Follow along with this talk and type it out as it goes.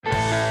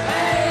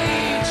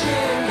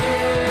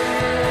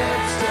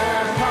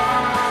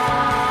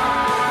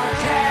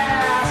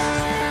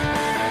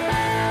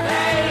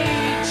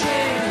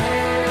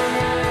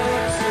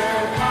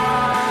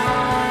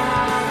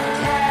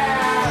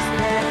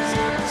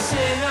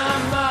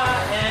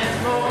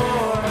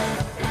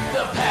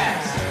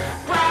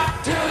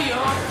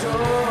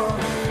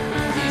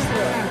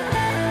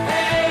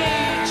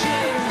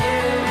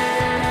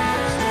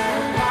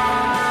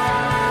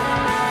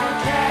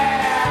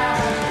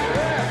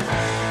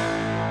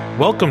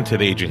Welcome to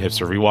the Agent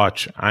Hipster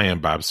Rewatch. I am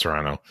Bob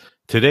Serrano.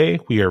 Today,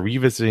 we are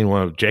revisiting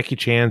one of Jackie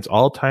Chan's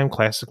all-time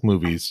classic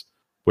movies,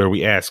 where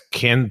we ask,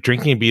 can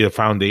drinking be the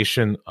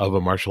foundation of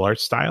a martial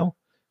arts style?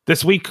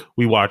 This week,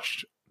 we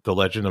watched The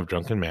Legend of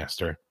Drunken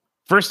Master.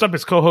 First up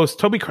is co-host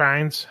Toby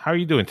Crines. How are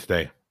you doing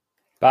today?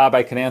 Bob,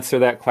 I can answer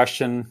that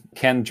question.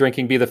 Can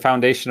drinking be the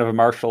foundation of a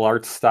martial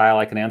arts style?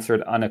 I can answer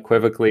it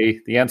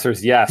unequivocally. The answer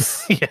is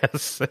yes.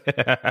 Yes.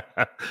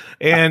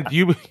 And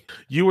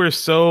you were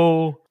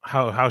so,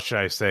 how should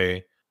I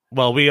say?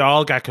 Well, we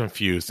all got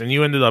confused, and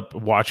you ended up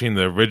watching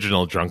the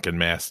original Drunken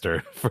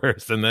Master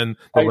first, and then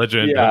the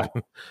Legend of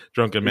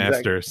Drunken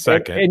Master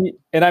second.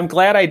 And I'm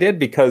glad I did,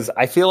 because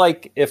I feel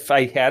like if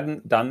I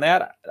hadn't done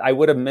that, I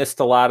would have missed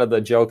a lot of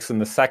the jokes in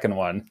the second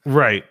one.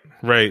 Right,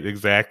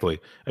 exactly.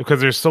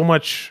 Because there's so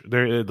much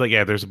there. Like,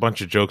 yeah, there's a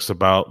bunch of jokes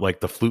about like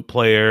the flute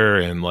player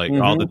and like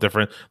all the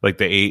different, like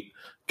the eight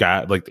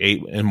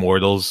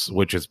immortals,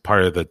 which is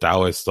part of the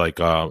Taoist like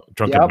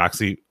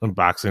drunken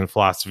boxing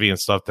philosophy and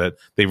stuff that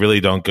they really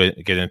don't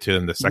get into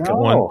in the second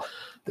one,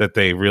 that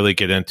they really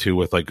get into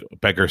with like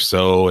Beggar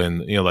So,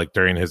 and like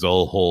during his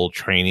whole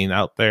training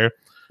out there.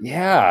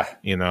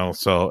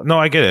 So no,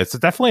 I get it. It's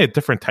definitely a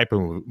different type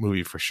of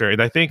movie for sure.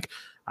 And I think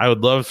I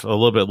would love a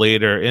little bit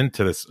later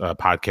into this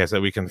podcast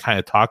that we can kind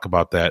of talk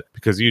about that,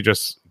 because you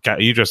just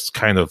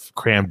kind of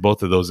crammed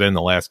both of those in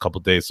the last couple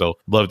of days. So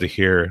love to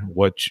hear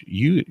what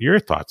your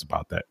thoughts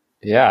about that.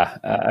 Yeah.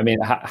 I mean,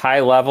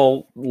 high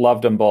level,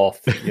 loved them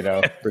both,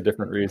 for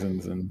different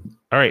reasons. And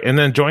all right. And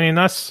then joining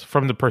us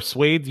from the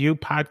Persuade You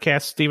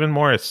Podcast, Stephen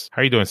Morris.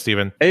 How are you doing,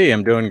 Stephen? Hey,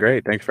 I'm doing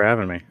great. Thanks for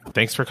having me.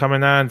 Thanks for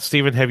coming on.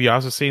 Stephen, have you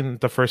also seen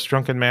the first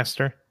Drunken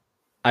Master?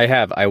 I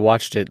have. I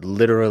watched it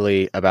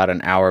literally about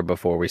an hour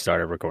before we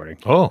started recording.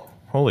 Oh,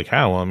 holy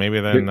cow. Well, maybe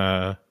then...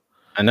 I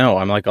know.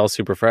 I'm like all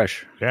super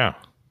fresh. Yeah.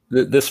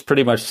 This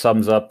pretty much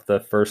sums up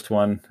the first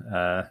one.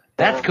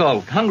 That's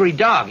called hungry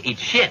dog eats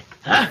shit.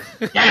 Huh?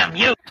 Damn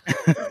you.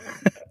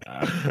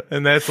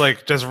 And that's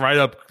like just right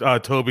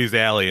up Toby's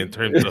alley in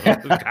terms of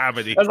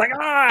comedy. I was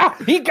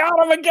like, he got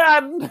him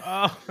again.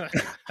 Oh.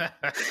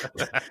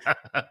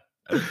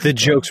 The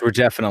jokes were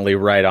definitely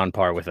right on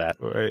par with that.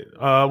 Right.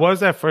 What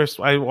was that first?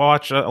 I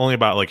watched only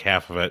about like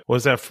half of it. What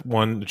was that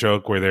one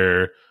joke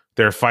where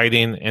they're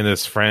fighting and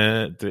his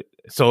friend?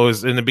 So it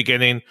was in the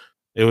beginning.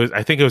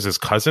 I think it was his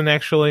cousin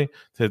actually.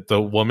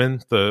 The woman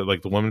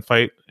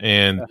fight,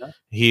 and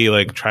he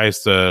like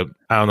tries to.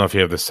 I don't know if you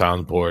have the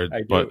soundboard,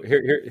 but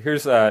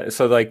here's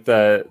so like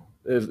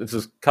it's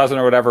his cousin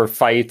or whatever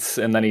fights,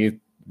 and then he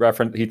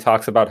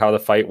talks about how the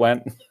fight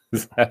went.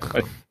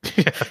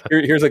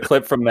 Here's a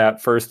clip from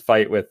that first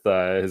fight with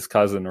his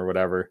cousin or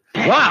whatever.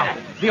 Wow,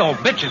 the old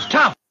bitch is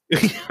tough.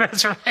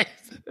 That's right.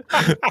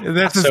 And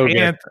that's his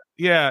aunt.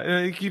 Yeah,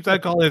 and he keeps on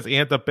calling his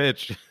aunt a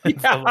bitch.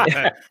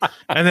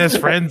 And his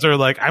friends are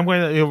like, "I'm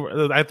going to."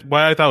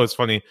 What I thought was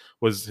funny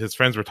was his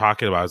friends were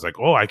talking about. I was like,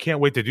 "Oh, I can't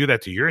wait to do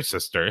that to your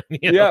sister."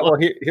 Well,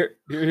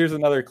 here's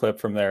another clip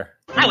from there.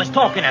 I was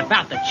talking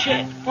about the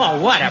chick.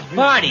 Oh, what a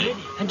body!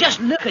 And just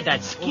look at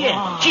that skin.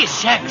 She's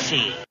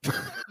sexy.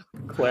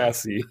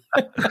 Classy.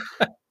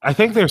 I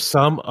think there's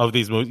some of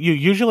these movies.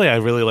 Usually, I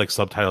really like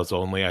subtitles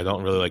only. I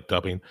don't really like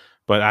dubbing.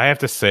 But I have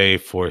to say,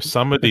 for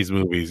some of these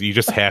movies, you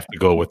just have to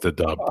go with the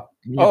dub.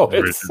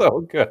 It's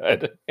so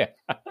good. Yeah.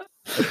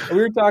 We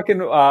were talking,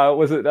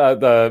 was it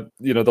the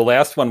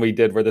last one we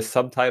did where the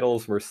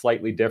subtitles were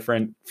slightly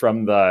different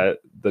from the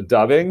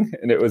dubbing,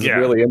 and it was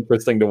really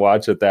interesting to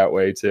watch it that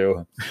way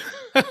too.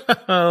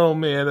 Oh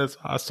man, that's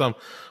awesome!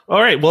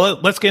 All right, well,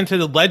 let's get into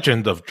the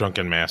Legend of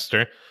Drunken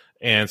Master.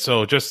 And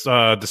so just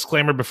a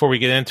disclaimer before we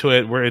get into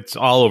it, where it's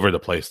all over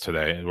the place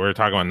today. We're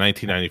talking about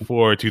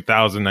 1994,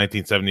 2000,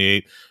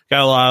 1978.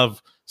 Got a lot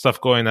of stuff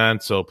going on,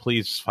 so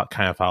please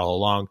kind of follow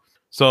along.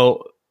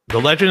 So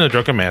The Legend of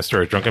Drunken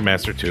Master, or Drunken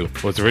Master 2,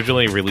 was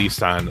originally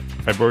released on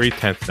February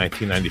 10th,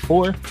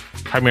 1994,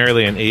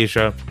 primarily in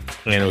Asia,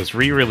 and it was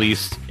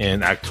re-released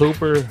in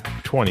October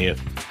 20th,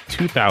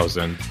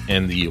 2000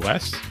 in the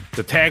US.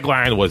 The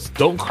tagline was,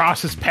 "Don't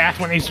cross his path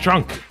when he's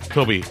drunk."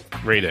 Toby,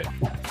 rate it.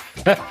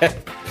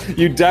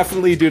 You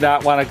definitely do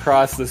not want to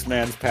cross this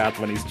man's path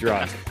when he's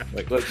drunk.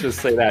 Like, let's just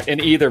say that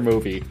in either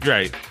movie.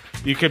 Right.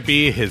 You could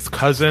be his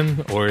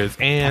cousin or his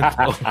aunt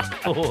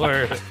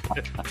or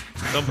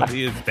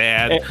somebody's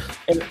dad.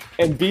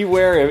 And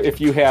beware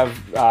if you have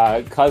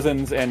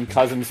cousins and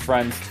cousins'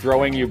 friends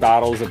throwing him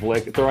bottles of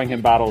liquor.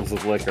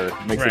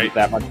 It makes it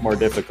that much more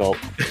difficult.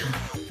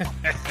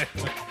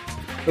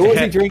 What was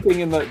he drinking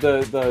in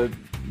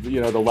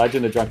the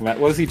Legend of Drunken Master?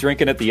 What was he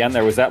drinking at the end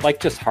there? Was that like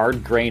just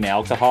hard grain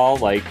alcohol?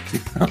 Like,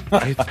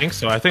 I think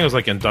so. I think it was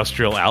like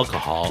industrial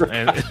alcohol. Right.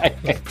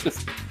 And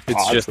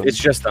it's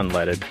just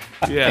unleaded.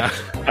 Yeah.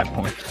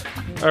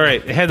 All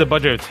right. It had a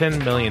budget of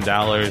 $10 million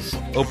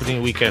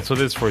opening weekend. So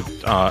this is for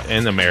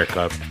in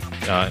America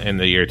in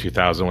the year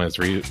 2000 when it's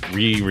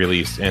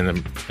re-released in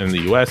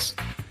the US.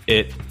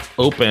 It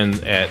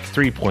opened at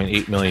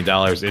 $3.8 million.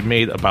 It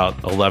made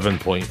about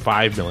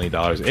 $11.5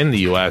 million in the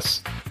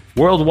US.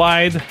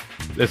 Worldwide,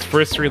 its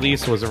first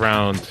release was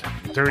around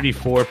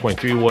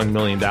 $34.31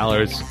 million.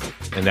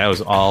 and that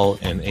was all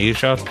in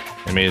Asia.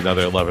 It made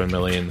another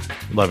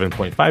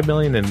 11.5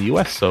 million in the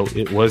US, so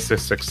it was a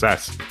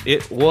success.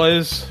 It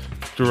was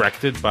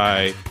directed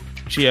by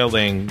Chia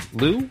Lang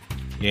Liu,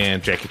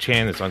 and Jackie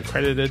Chan is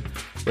uncredited.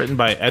 Written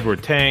by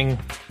Edward Tang,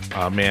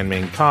 Man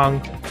Ming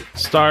Tong.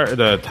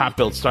 The top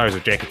billed stars are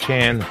Jackie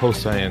Chan, Ho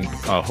Sung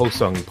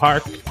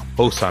Pak,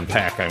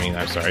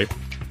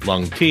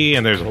 Lung T,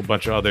 and there's a whole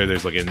bunch of other.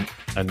 There's like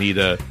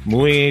Anita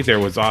Mui. There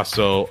was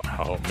also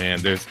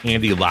there's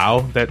Andy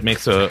Lau that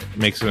makes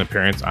an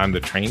appearance on the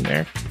train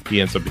there.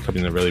 He ends up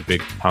becoming a really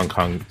big Hong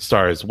Kong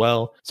star as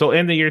well. So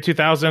in the year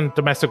 2000,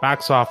 domestic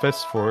box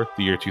office for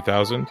the year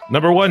 2000,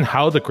 number 1,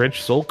 How the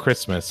Grinch Stole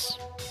Christmas.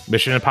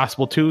 Mission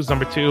Impossible 2 is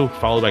number 2,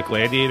 followed by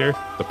Gladiator,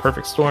 The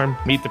Perfect Storm,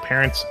 Meet the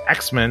Parents,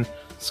 X-Men,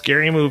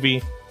 Scary Movie,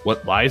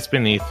 What Lies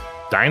Beneath,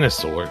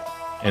 Dinosaur,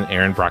 and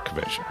Aaron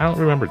Brockovich. I don't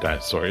remember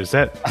Dinosaur. Is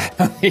that...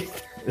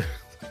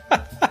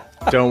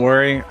 Don't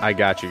worry, I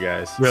got you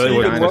guys.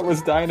 Really? What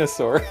was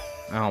Dinosaur?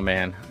 Oh,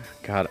 man.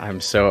 God, I'm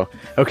so...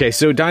 Okay,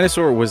 so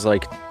Dinosaur was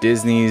like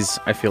Disney's,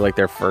 I feel like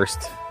their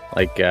first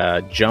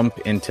jump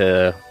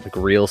into like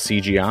real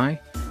CGI.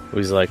 It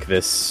was like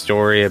this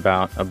story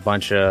about a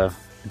bunch of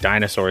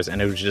dinosaurs,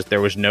 and it was just, there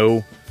was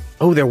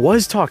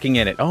talking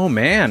in it. Oh,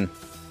 man.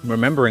 I'm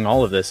remembering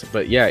all of this.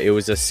 But yeah, it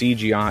was a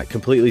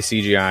completely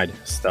CGI'd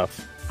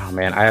stuff. Oh,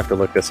 man, I have to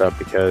look this up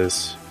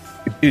because...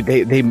 Dude,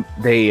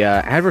 they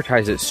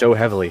advertised it so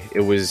heavily.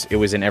 It was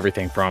in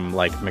everything from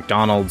like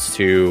McDonald's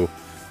to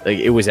like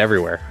it was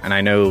everywhere. And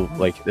I know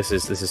like this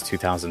is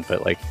 2000,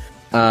 but like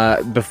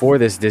before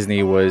this,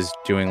 Disney was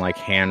doing like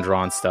hand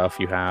drawn stuff.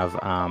 You have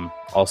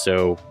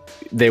also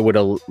they would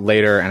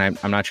later, and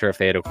I'm not sure if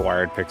they had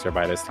acquired Pixar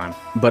by this time,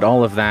 but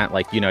all of that,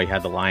 like, you know, you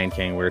had the Lion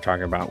King we were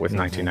talking about with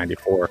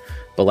 1994,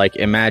 but like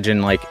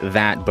imagine like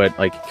that, but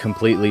like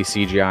completely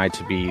CGI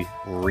to be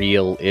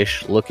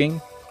real-ish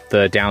looking.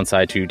 The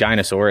downside to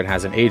Dinosaur, it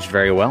hasn't aged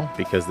very well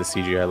because the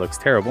CGI looks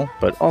terrible,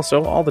 but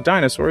also all the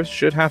dinosaurs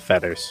should have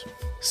feathers.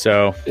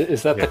 So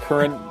is that the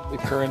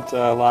current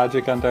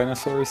logic on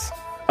dinosaurs?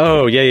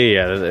 Oh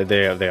yeah.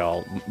 They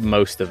all,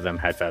 most of them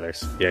had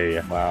feathers.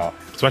 Yeah. Wow.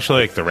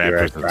 Especially like the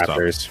raptors and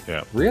stuff.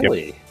 Yeah.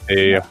 Really? Yep.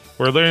 Yeah.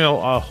 We're learning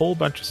a whole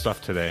bunch of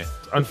stuff today.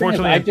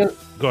 Unfortunately,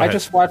 I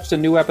just watched a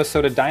new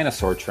episode of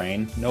Dinosaur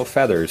Train. No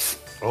feathers.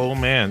 Oh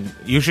man,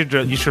 you should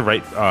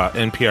write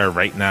NPR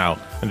right now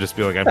and just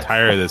be like, I'm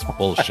tired of this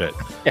bullshit.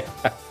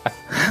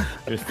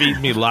 Just feed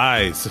me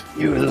lies.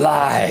 You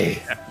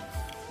lie.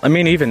 I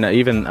mean,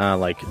 even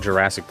like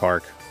Jurassic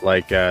Park,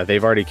 like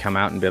they've already come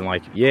out and been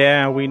like,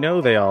 yeah, we know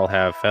they all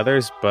have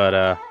feathers,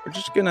 but we're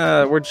just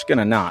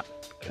gonna not,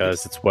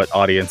 because it's what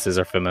audiences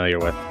are familiar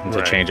with. And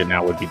to change it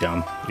now would be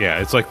dumb.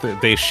 Yeah, it's like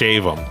they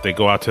shave them. They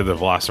go out to the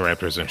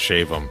Velociraptors and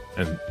shave them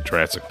in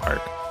Jurassic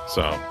Park.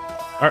 So.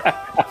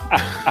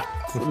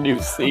 New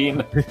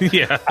scene.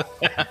 Yeah.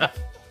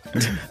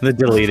 The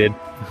deleted.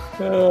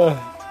 All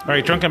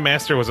right, Drunken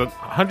Master was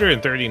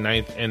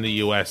 139th in the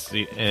U.S.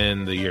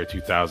 in the year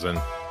 2000.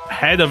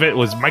 Ahead of it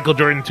was Michael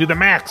Jordan to the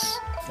Max.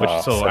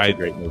 Such a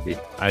great movie.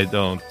 I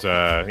don't.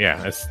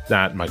 It's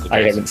not Michael Jackson.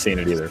 I haven't seen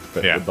it either,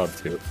 but I'd love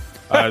to.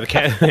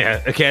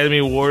 Academy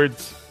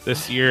Awards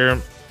this year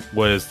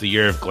was the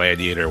year of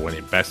Gladiator,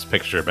 winning Best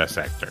Picture, Best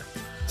Actor.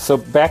 So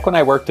back when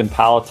I worked in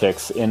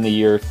politics in the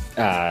year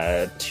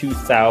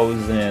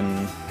 2000,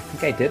 I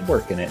think I did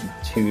work in it in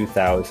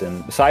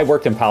 2000. So I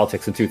worked in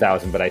politics in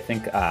 2000, but I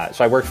think,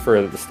 so I worked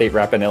for the state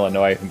rep in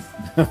Illinois,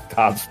 who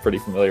Bob's pretty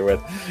familiar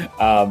with.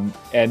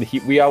 And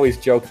we always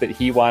joke that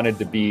he wanted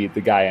to be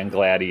the guy on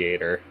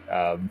Gladiator.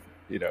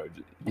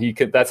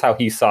 That's how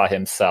he saw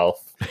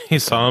himself. He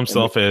saw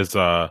himself as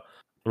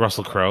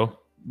Russell Crowe.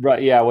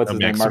 Right, yeah, what's his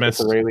Maximus? name?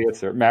 Marcus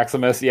Aurelius or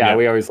Maximus? Yeah,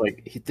 we always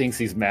he thinks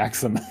he's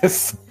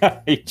Maximus.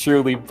 He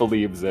truly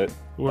believes it.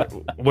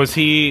 Was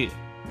he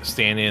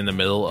standing in the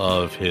middle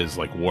of his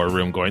war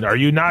room going, "Are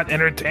you not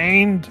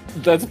entertained?"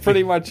 That's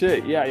pretty much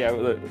it.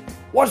 Yeah.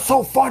 What's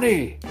so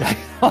funny?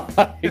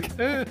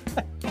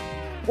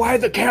 Why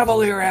the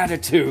cavalier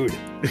attitude?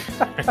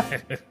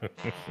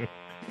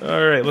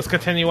 All right, let's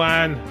continue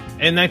on.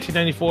 In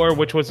 1994,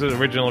 which was the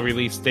original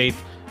release date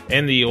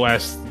in the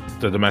U.S.,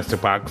 the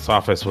domestic box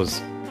office was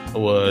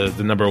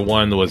the number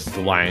 1 was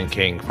The Lion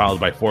King, followed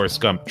by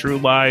Forrest Gump, True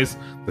Lies,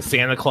 The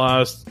Santa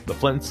Claus, The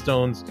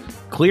Flintstones,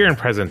 Clear and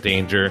Present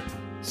Danger,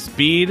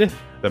 Speed,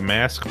 The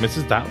Mask,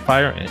 Mrs.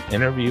 Doubtfire, and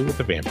Interview with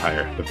the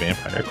Vampire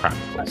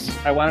Chronicles.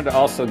 I wanted to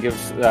also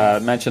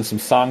mention some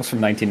songs from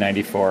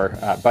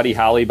 1994. Buddy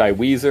Holly by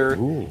Weezer.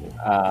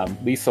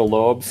 Lisa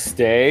Loeb's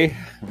Stay.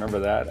 Remember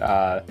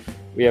that?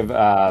 We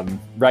have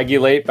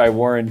Regulate by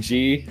Warren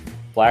G.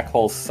 Black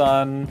Hole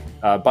Sun,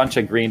 a bunch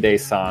of Green Day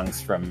songs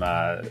from,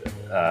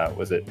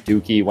 was it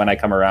Dookie, When I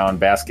Come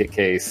Around, Basket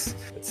Case,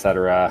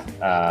 etc.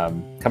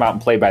 Come Out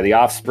and Play by The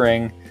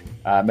Offspring,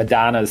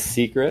 Madonna's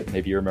Secret,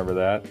 maybe you remember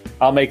that.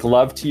 I'll Make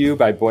Love to You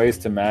by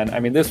Boyz II Men. I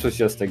mean, this was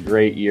just a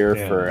great year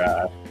for...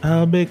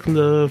 I'll make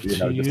love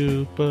to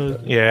you,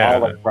 but... Yeah.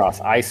 All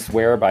across. I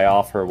Swear by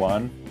All For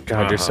One.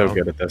 God, you're so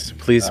good at this.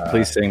 Please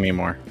sing me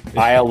more.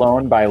 I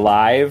Alone by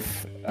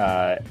Live.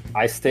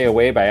 I Stay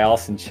Away by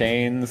Alice in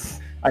Chains.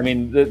 I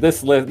mean,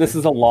 this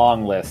is a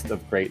long list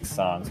of great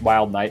songs.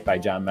 Wild Night by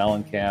John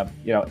Mellencamp.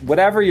 You know,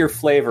 whatever your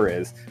flavor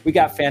is. We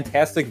got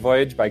Fantastic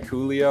Voyage by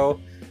Coolio.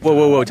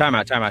 Whoa! Time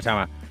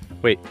out.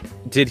 Wait,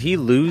 did he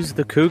lose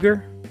the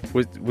Cougar?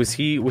 Was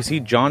he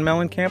John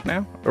Mellencamp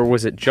now, or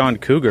was it John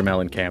Cougar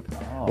Mellencamp?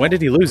 Oh. When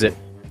did he lose it?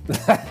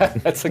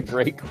 That's a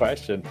great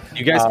question.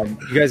 You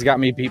guys got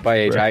me beat by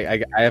age.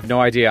 Right. I have no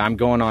idea. I'm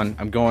going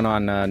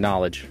on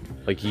knowledge,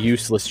 like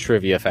useless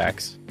trivia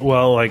facts.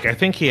 Well, like I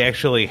think he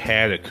actually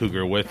had a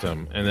cougar with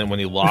him, and then when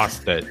he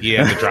lost it, he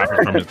had to drop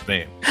it from his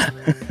name.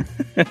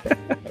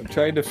 I'm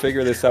trying to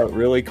figure this out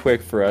really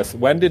quick for us.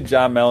 When did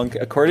John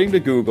Mellencamp, according to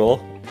Google,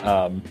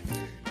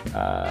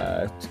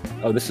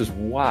 this is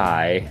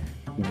why.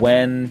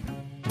 When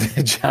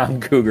did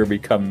John Cougar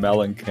become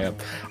Mellencamp?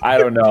 I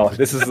don't know.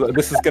 This is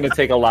going to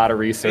take a lot of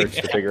research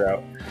to figure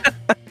out.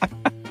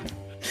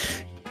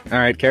 All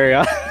right, carry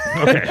on.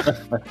 Okay.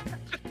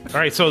 All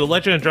right. So the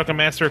Legend of Drunken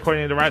Master,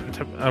 according to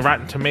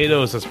Rotten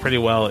Tomatoes, does pretty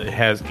well. It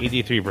has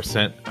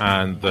 83%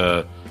 on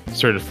the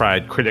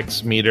certified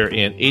critics meter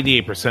and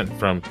 88%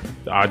 from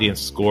the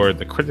audience score.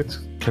 The critics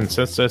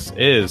consensus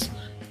is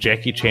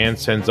Jackie Chan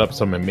sends up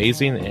some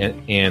amazing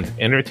and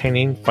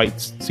entertaining fight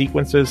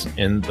sequences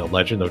in The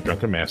Legend of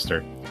Drunken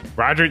Master.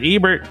 Roger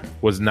Ebert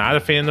was not a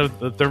fan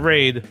of the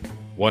Raid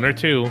 1 or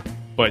 2,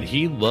 but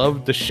he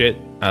loved the shit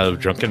out of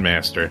Drunken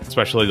Master,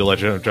 especially The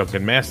Legend of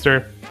Drunken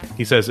Master.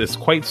 He says it's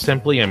quite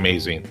simply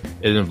amazing.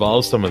 It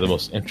involves some of the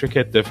most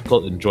intricate,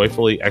 difficult, and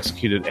joyfully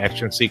executed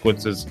action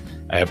sequences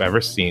I have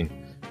ever seen.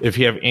 If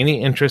you have any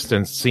interest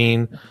in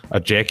seeing a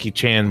Jackie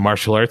Chan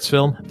martial arts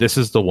film, this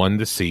is the one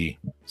to see.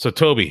 So,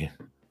 Toby,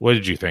 what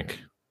did you think?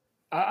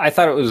 I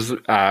thought it was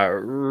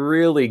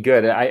really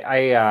good.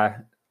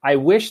 I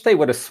wish they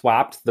would have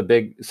swapped the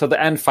big. So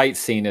the end fight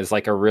scene is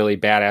like a really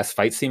badass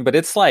fight scene, but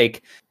it's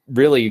like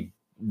really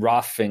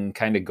rough and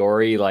kind of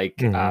gory.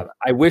 Like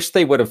I wish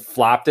they would have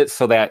flopped it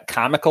so that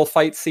comical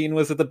fight scene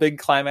was at the big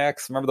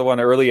climax. Remember the one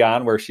early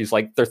on where she's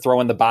like they're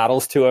throwing the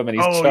bottles to him and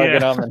he's chugging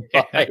them. And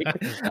like,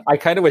 I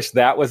kind of wish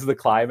that was the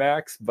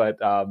climax, but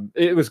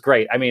it was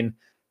great. I mean,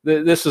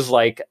 this is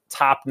like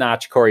top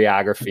notch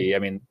choreography. I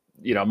mean,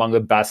 you know, among the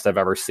best I've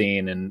ever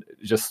seen, and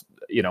just,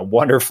 you know,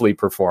 wonderfully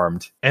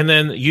performed. And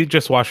then you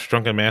just watched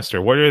Drunken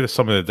Master. What are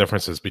some of the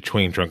differences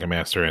between Drunken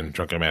Master and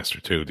Drunken Master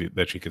 2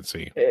 that you can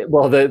see?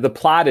 Well, the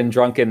plot in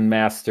Drunken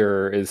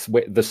Master is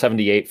the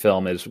 78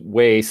 film is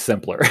way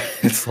simpler.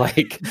 It's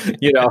like,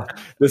 you know,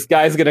 this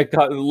guy's going to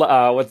come,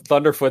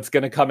 Thunderfoot's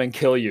going to come and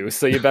kill you,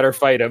 so you better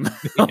fight him.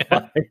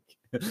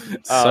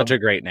 Such a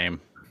great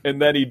name.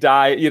 And then he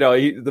died. You know,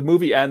 the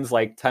movie ends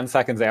like 10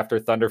 seconds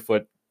after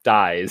Thunderfoot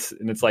dies,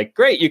 and it's like,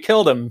 great, you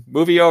killed him,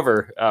 movie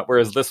over.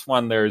 Whereas this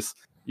one, there's,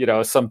 you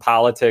know, some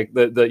politic.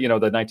 The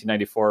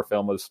 1994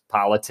 film was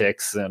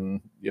politics,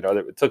 and, you know,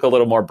 it took a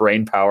little more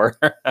brain power.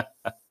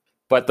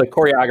 But the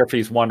choreography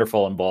is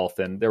wonderful in both,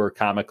 and there were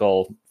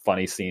comical,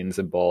 funny scenes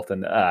in both.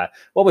 And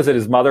what was it?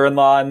 His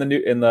mother-in-law in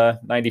the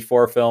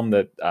 94 film,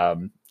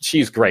 that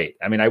she's great.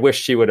 I mean, I wish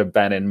she would have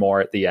been in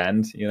more at the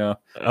end. You know?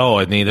 Oh,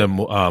 Anita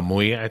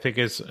Mui, I think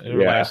is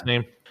her last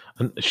name.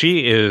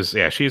 She's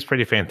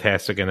pretty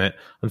fantastic in it.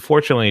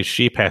 Unfortunately,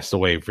 she passed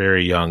away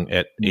very young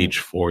at age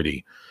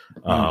 40.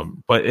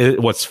 But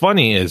what's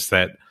funny is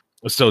that,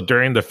 so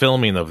during the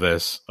filming of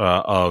this,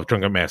 of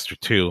Drunken Master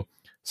 2,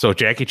 so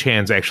Jackie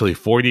Chan's actually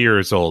 40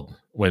 years old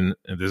when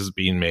this is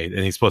being made,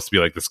 and he's supposed to be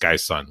like this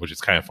guy's son, which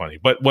is kind of funny,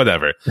 but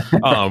whatever.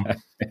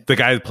 The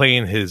guy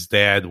playing his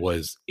dad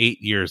was 8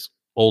 years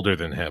older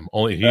than him.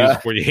 Only he was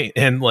 48,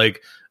 and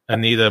like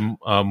Anita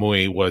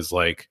Mui was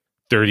like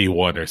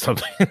 31 or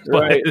something.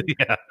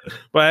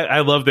 But I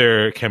love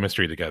their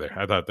chemistry together.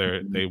 I thought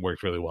they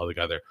worked really well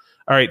together.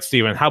 All right,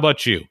 Steven, how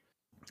about you?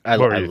 I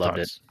loved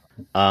it.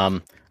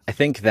 I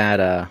think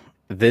that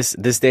this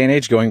day and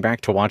age, going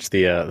back to watch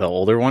the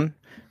older one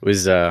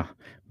was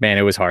man,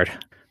 it was hard.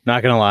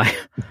 Not gonna lie.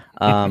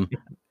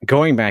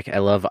 Going back, I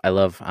love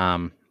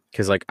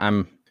because like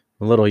I'm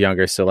a little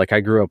younger, so like I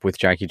grew up with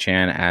Jackie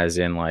Chan as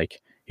in like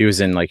he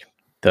was in like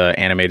the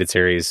animated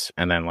series,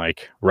 and then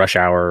like Rush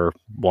Hour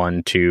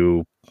 1,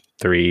 2,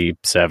 3,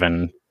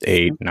 7,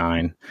 8,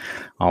 9,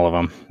 all of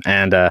them.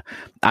 And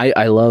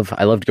I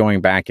loved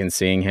going back and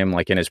seeing him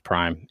like in his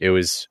prime. It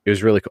was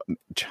really cool.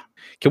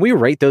 Can we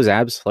rate those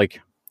abs? Like,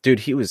 dude,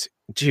 Jesus.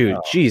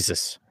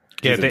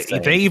 Yeah,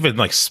 they even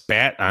like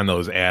spat on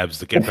those abs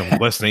to get them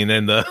listening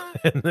in the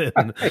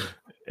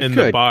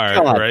the bar,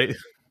 God. right?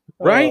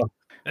 Right.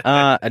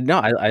 No,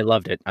 I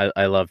loved it.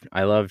 I loved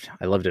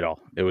it all.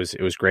 It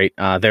was great.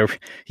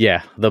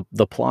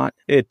 The plot,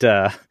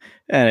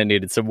 and it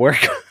needed some work,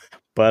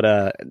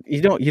 but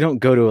you don't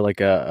go to like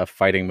a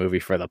fighting movie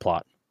for the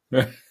plot.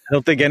 I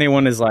don't think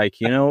anyone is like,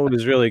 it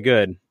was really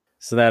good.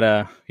 So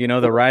that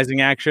the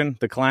rising action,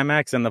 the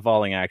climax, and the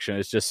falling action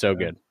is just so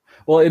good.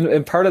 Well,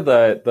 in part of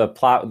the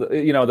plot,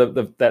 you know,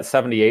 that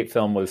 78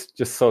 film was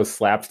just so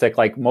slapstick.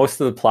 Like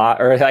most of the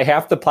plot, or like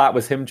half the plot,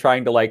 was him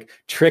trying to like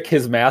trick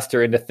his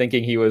master into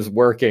thinking he was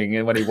working,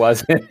 and when he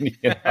wasn't. You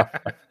know?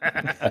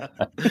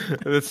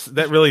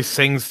 That really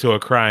sings to a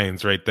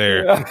Cryings right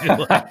there.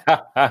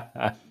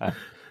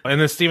 And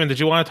then, Steven, did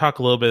you want to talk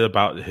a little bit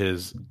about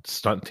his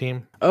stunt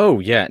team? Oh,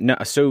 yeah. No,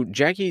 so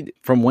Jackie,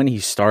 from when he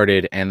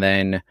started and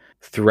then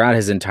throughout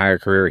his entire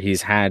career,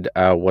 he's had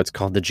what's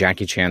called the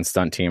Jackie Chan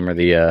stunt team, or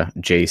the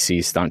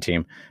JC stunt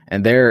team.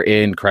 And they're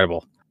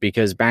incredible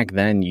because back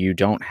then you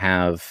don't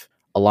have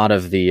a lot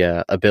of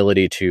the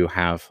ability to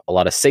have a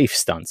lot of safe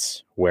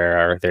stunts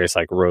where there's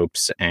like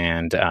ropes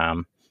and,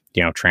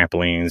 you know,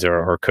 trampolines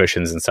or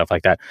cushions and stuff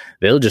like that.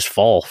 They'll just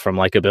fall from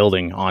like a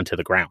building onto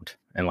the ground.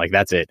 And like,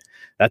 that's it.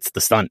 That's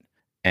the stunt.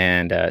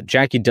 And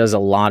Jackie does a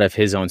lot of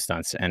his own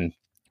stunts. And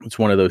it's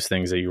one of those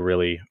things that you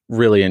really,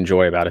 really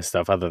enjoy about his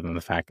stuff, other than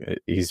the fact that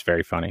he's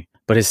very funny.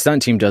 But his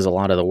stunt team does a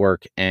lot of the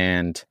work.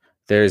 And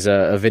there's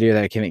a video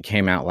that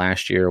came out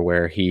last year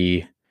where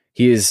he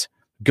is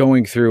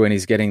going through and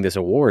he's getting this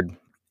award.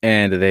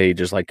 And they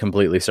just like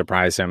completely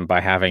surprise him by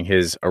having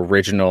his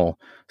original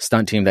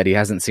stunt team that he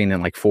hasn't seen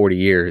in like 40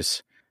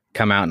 years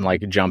come out and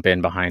like jump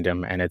in behind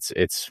him. And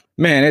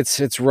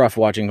it's rough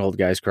watching old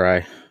guys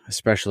cry,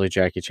 especially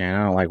Jackie Chan.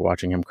 I don't like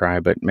watching him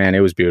cry, but man, it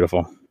was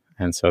beautiful.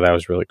 And so that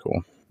was really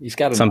cool. He's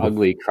got an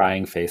ugly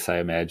crying face, I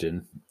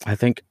imagine. I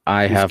think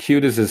as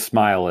cute as his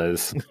smile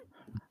is.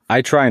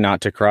 I try not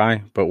to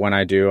cry, but when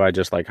I do, I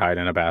just like hide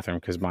in a bathroom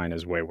because mine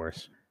is way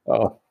worse.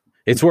 Oh,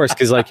 it's worse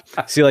because like,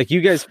 see, like you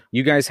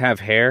guys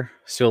have hair,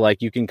 so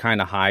like you can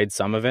kind of hide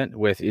some of it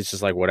with, it's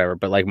just like whatever.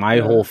 But like my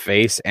whole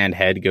face and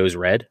head goes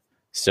red.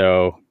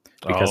 So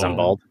because I'm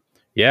bald.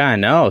 Yeah, I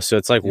know. So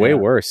it's like way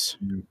worse.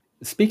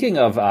 Speaking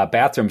of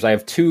bathrooms, I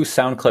have 2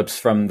 sound clips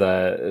from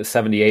the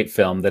 78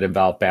 film that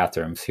involve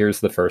bathrooms. Here's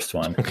the first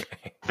one.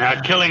 Okay. Now,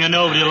 killing a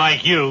nobody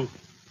like you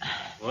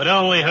would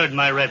only hurt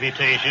my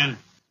reputation.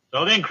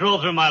 So then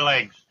crawl through my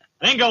legs.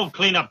 Then go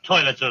clean up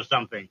toilets or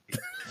something.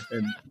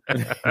 And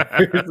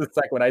here's the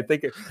second one. I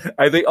think,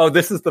 oh,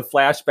 this is the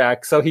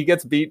flashback. So he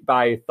gets beat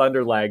by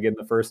Thunderleg in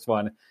the first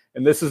one.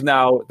 And this is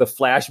now the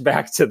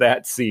flashback to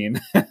that scene.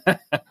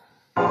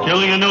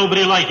 Killing a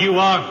nobody like you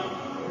are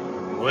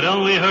would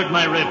only hurt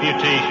my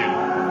reputation.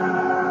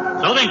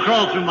 So then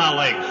crawl through my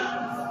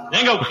legs.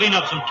 Then go clean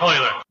up some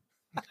toilets.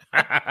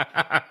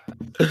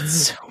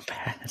 It's so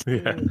bad.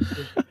 Yeah.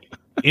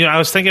 You know, I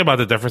was thinking about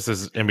the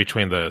differences in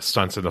between the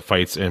stunts and the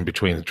fights in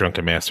between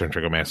Drunken Master and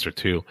Drunken Master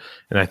 2.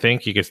 And I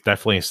think you can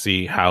definitely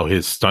see how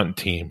his stunt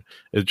team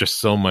is just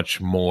so much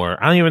more.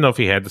 I don't even know if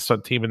he had the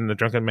stunt team in the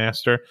Drunken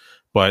Master,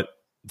 but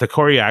the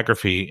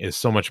choreography is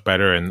so much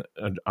better in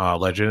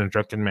Legend and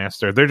Drunken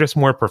Master. They're just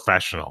more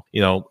professional.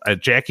 You know,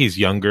 Jackie's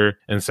younger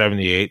in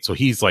 78, so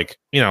he's like,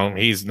 you know,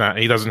 he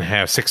doesn't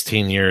have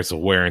 16 years of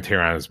wear and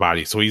tear on his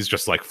body, so he's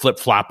just like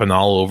flip-flopping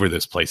all over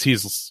this place.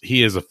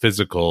 He is a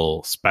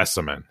physical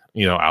specimen,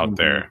 you know, out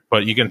there.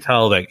 But you can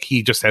tell that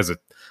he just has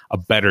a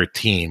better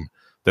team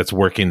that's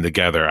working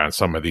together on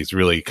some of these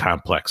really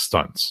complex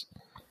stunts.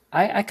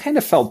 I kind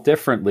of felt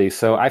differently.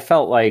 So I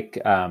felt like,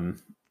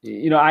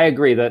 you know, I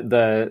agree that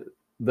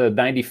the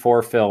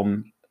 94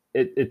 film,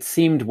 it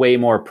seemed way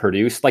more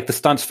produced. Like the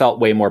stunts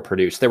felt way more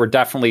produced. There were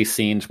definitely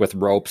scenes with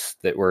ropes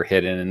that were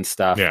hidden and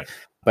stuff. Yeah.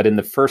 But in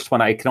the first one,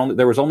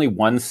 there was only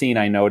one scene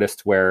I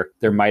noticed where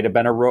there might have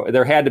been a rope.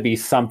 There had to be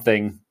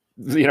something,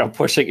 you know,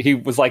 pushing. He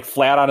was like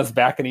flat on his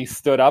back and he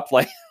stood up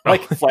like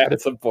flat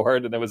as a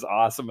board, and it was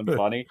awesome and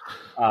funny.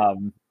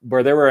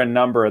 Where there were a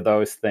number of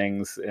those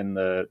things in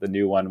the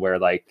new one where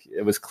like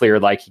it was clear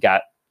like he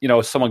got, you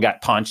know, someone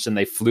got punched and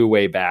they flew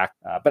way back.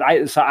 But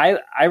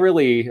I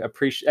really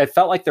appreciate. It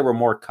felt like there were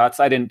more cuts.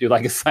 I didn't do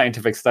like a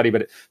scientific study,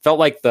 but it felt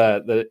like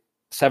the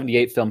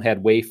 78 film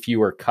had way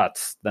fewer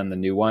cuts than the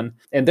new one.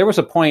 And there was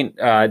a point.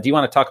 Do you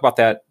want to talk about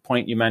that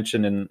point you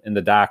mentioned in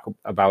the doc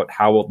about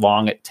how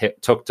long it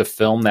took to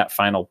film that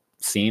final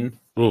scene?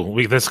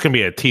 Ooh, this can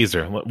be a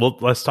teaser.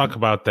 Let's talk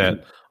about that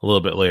a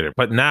little bit later.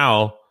 But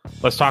now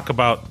let's talk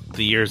about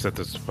the years that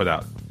this was put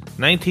out.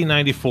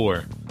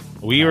 1994.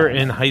 We were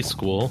in high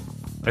school.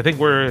 I think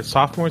we're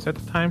sophomores at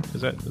the time.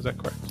 Is that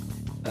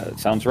correct?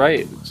 Sounds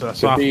right. So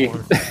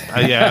sophomore.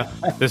 Yeah.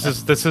 This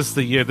is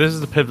the year. This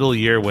is the pivotal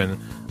year when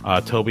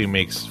Toby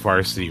makes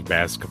varsity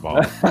basketball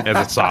as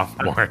a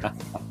sophomore.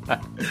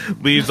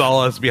 Leaves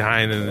all us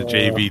behind in the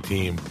JV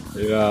team.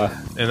 Yeah.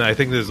 And I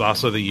think this is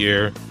also the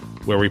year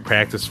where we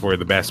practiced for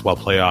the basketball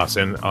playoffs,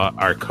 and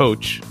our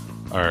coach,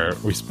 our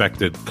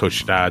respected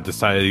Coach Dodd,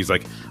 decided he's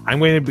like, I'm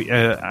going to be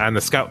on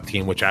the scout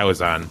team, which I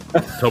was on.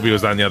 Toby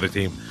was on the other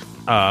team.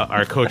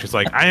 Our coach is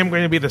like, I am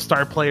going to be the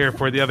star player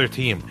for the other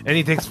team, and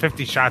he takes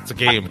 50 shots a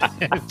game.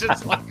 It's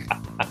just like,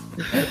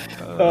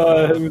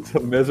 it was so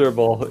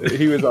miserable.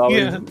 He was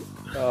always,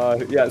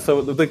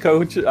 So the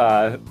coach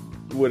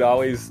would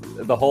always,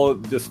 the whole,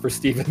 just for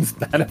Steven's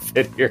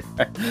benefit here,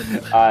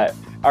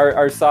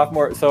 our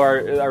sophomore, so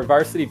our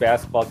varsity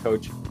basketball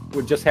coach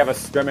would just have a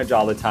scrimmage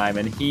all the time,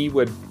 and he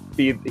would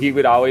he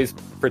would always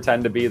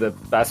pretend to be the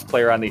best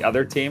player on the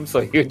other team,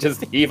 so he would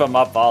just heave him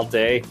up all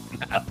day.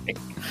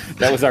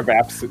 That was our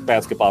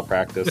basketball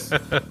practice.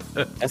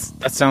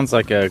 That sounds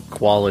like a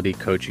quality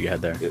coach you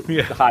had there.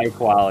 Yeah. High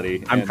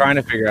quality. I'm trying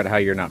to figure out how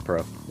you're not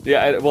pro.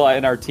 Yeah, well,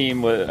 and our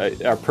team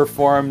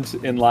performed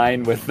in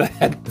line with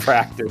that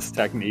practice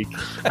technique.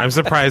 I'm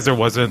surprised there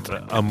wasn't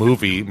a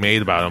movie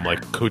made about him,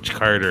 like Coach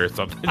Carter or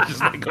something. Just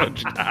like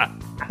Coach Doc.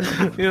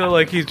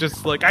 Like he's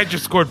just like, I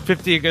just scored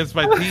 50 against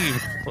my team.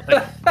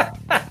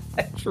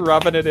 Just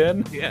rubbing it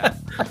in. Yeah.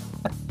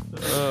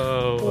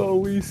 Oh,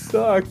 we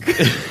suck.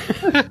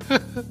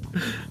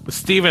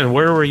 Steven,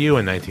 where were you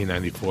in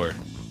 1994?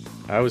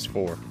 I was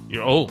 4.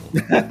 You're old.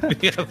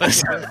 Yeah,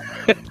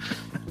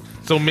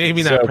 so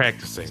maybe not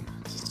practicing.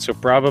 So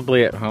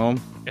probably at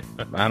home.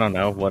 I don't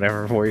know,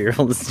 whatever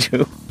 4-year-olds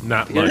do.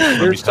 Not much.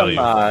 There's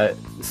some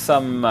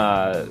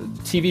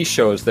TV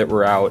shows that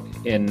were out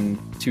in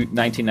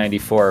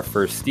 1994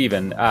 for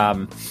Steven.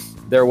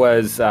 There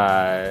was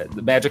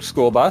the Magic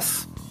School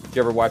Bus. Did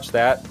you ever watch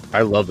that?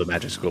 I love the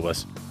Magic School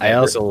Bus.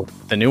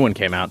 The new one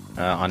came out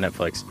on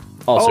Netflix.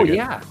 Also good.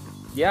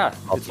 Yeah.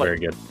 Also very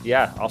good.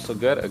 Yeah, also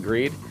good.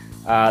 Agreed.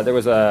 There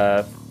was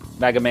a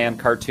Mega Man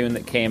cartoon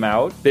that came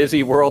out.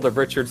 Busy World of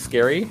Richard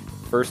Scarry.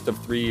 First of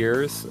 3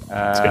 years. It's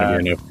going to be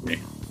a new for me.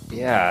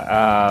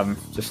 Yeah.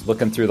 Just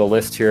looking through the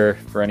list here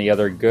for any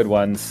other good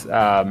ones.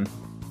 That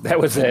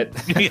was it.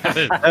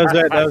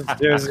 That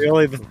was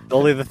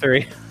only the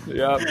 3.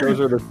 Yeah, those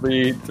are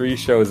the three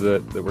shows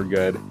that were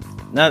good.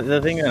 Now,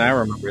 the thing that I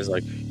remember is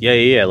like,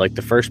 yeah. Like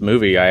the first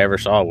movie I ever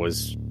saw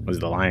was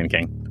The Lion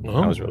King.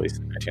 Oh. That was released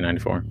in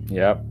 1994.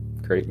 Yep.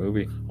 Great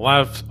movie. A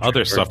lot of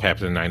other stuff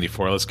happened in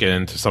 94. Let's get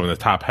into some of the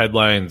top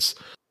headlines.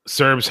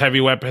 Serbs'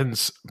 heavy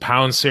weapons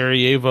pound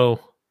Sarajevo.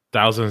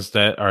 Thousands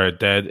that are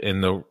dead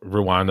in the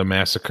Rwanda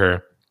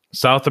massacre.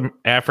 South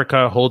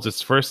Africa holds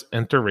its first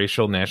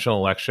interracial national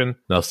election.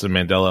 Nelson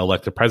Mandela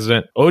elected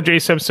president. O.J.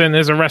 Simpson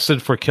is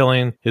arrested for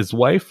killing his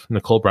wife,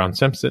 Nicole Brown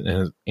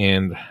Simpson,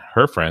 and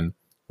her friend,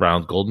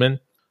 Ronald Goldman.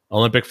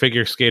 Olympic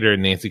figure skater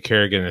Nancy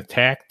Kerrigan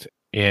attacked,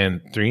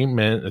 and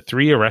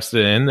 3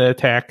 arrested in the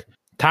attack.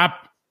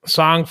 Top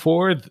song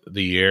for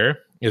the year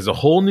is A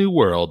Whole New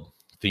World,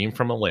 theme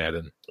from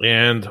Aladdin.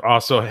 And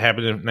also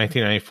happened in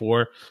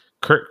 1994,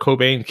 Kurt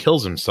Cobain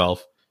kills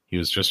himself. He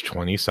was just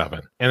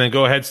 27. And then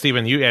go ahead,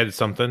 Steven, you added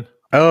something.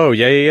 Oh,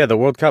 yeah. The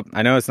World Cup.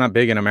 I know it's not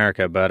big in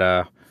America,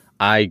 but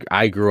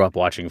I grew up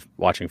watching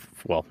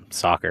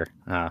soccer,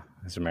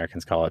 as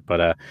Americans call it.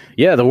 But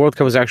the World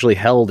Cup was actually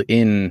held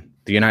in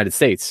the United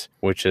States,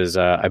 which is,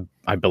 I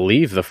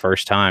believe, the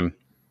first time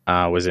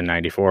was in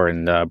 94,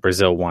 and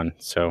Brazil won.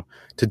 So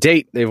to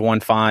date, they've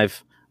won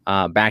 5.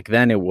 Back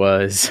then, it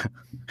was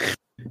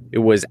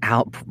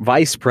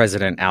Vice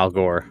President Al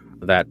Gore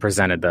that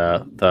presented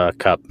the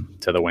cup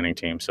to the winning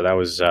team. So that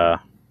was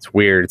it's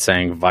weird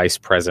saying Vice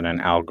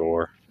President Al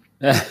Gore.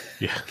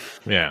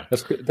 Yeah.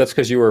 That's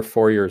because you were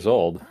 4 years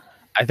old.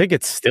 I think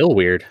it's still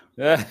weird.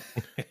 I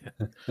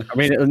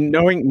mean,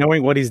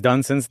 knowing what he's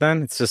done since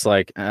then, it's just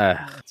like it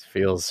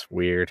feels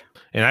weird.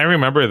 And I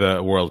remember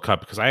the World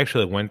Cup because I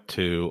actually went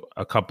to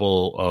a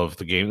couple of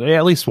the games,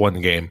 at least one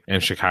game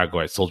in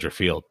Chicago at Soldier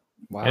Field.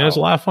 Wow. And it was a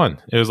lot of fun.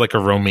 It was like a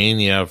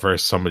Romania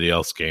versus somebody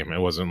else game. It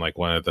wasn't like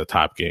one of the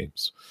top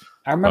games.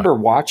 I remember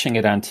watching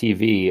it on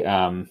TV.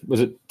 Was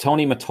it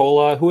Tony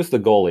Mottola? Who was the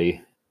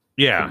goalie?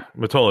 Yeah,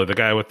 Mottola, the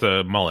guy with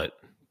the mullet.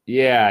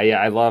 Yeah,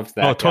 I loved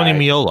that. Oh, Tony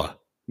Miola.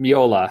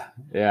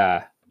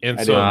 Yeah.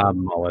 And so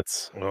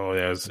mullets. Oh,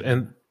 yes,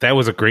 and that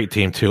was a great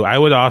team too. I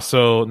would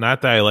also,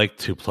 not that I like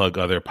to plug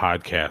other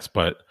podcasts,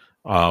 but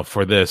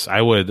for this,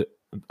 I would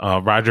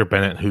Roger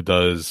Bennett, who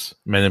does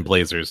Men in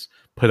Blazers,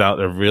 put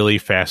out a really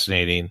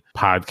fascinating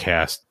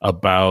podcast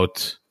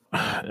about.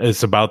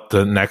 It's about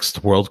the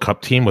next World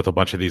Cup team with a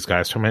bunch of these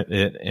guys from it.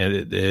 And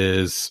it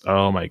is,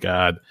 oh my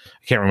God,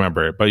 I can't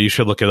remember it, but you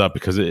should look it up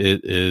because it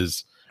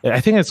is,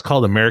 I think it's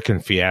called American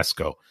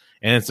Fiasco.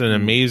 And it's an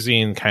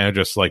amazing kind of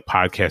just like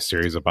podcast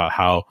series about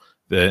how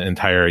the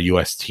entire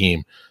U.S.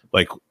 team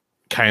like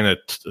kind of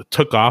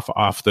took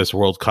off this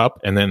World Cup.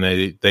 And then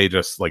they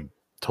just like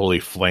totally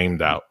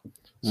flamed out.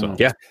 So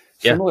yeah.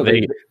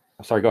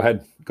 Sorry, go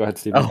ahead,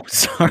 Steven. Oh,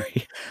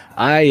 sorry.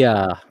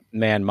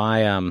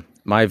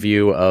 My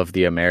view of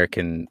the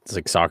American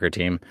like soccer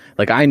team,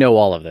 like I know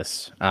all of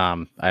this.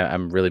 I'm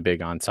really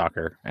big on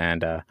soccer,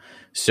 and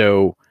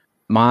so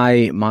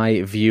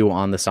my view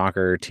on the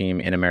soccer team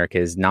in America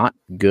is not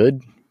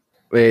good.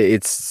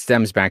 It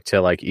stems back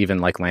to like even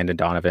like Landon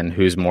Donovan,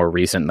 who's more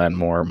recent than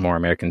more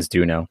Americans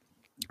do know.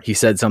 He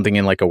said something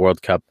in like a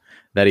World Cup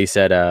that he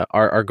said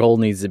our goal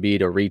needs to be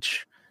to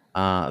reach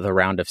the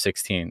round of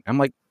 16. I'm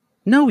like,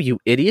 no, you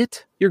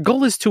idiot! Your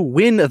goal is to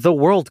win the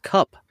World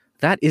Cup.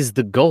 That is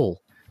the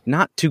goal.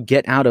 Not to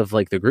get out of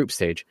like the group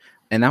stage.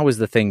 And that was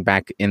the thing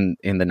back in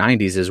the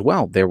 90s as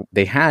well.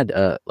 They had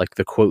like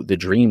the quote, the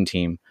dream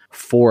team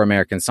for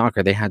American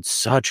soccer. They had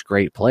such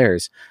great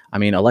players. I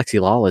mean,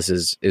 Alexi Lawless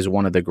is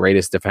one of the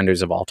greatest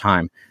defenders of all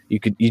time.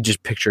 You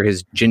just picture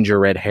his ginger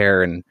red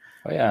hair and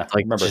like, I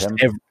remember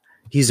him.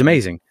 He's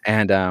amazing.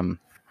 And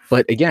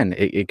But again,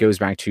 it goes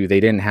back to they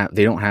don't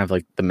have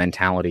like the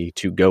mentality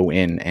to go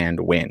in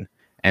and win.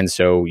 And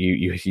so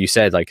you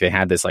said like they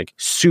had this like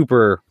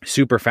super,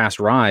 super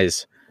fast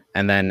rise,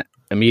 and then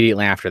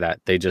immediately after that,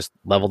 they just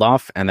leveled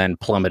off and then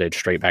plummeted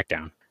straight back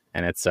down.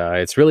 And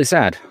it's really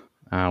sad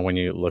when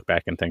you look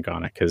back and think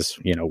on it, because,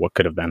 you know, what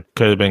could have been.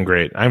 Could have been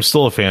great. I'm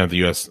still a fan of the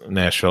U.S.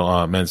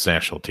 national men's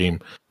national team,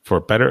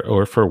 for better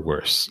or for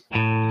worse.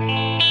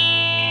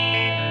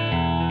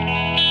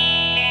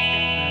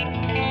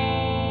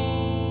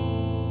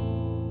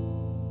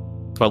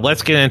 But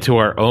let's get into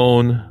our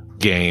own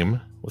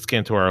game.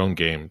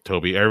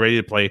 Toby. Are you ready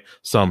to play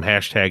some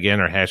hashtag in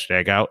or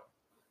hashtag out?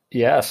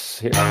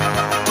 Yes. Yeah.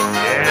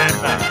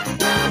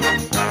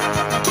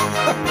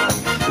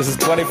 This is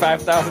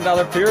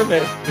 $25,000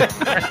 pyramid.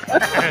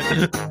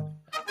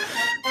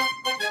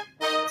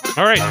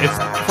 All right. It's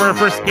for our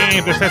first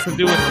game. This has to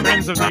do with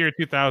Friends of the Year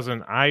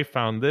 2000. I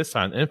found this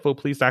on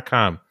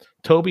infoplease.com.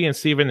 Toby and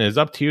Steven, it is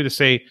up to you to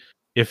say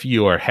if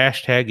you are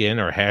hashtag in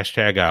or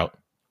hashtag out.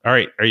 All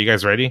right. Are you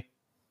guys ready?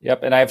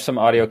 Yep, and I have some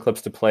audio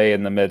clips to play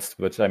in the midst,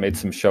 which I made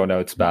some show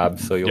notes, Bob.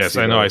 So you'll yes,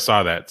 see I know. those. I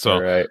saw that. So,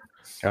 all right.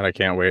 God, I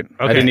can't wait. Okay.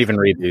 I didn't even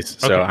read these,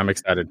 so okay. I'm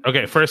excited.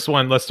 Okay, first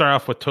one. Let's start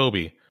off with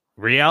Toby.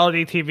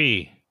 Reality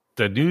TV.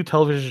 The new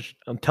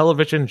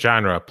television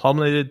genre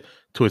plummeted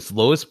to its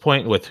lowest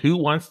point with Who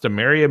Wants to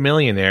Marry a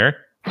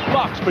Millionaire?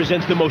 Fox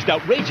presents the most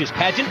outrageous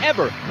pageant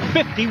ever.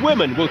 50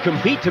 women will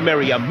compete to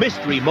marry a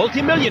mystery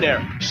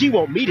multimillionaire. She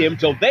won't meet him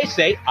till they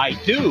say, I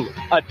do.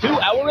 A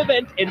 2-hour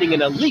event ending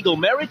in a legal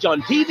marriage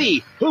on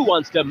TV. Who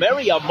Wants to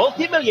Marry a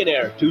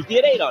Multimillionaire? Tuesday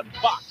at 8 on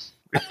Fox.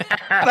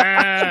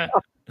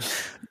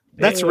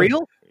 That's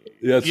real?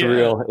 That's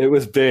real. It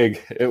was big.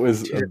 It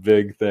was a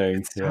big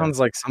thing. Sounds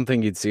like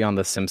something you'd see on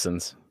The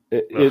Simpsons.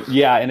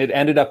 And it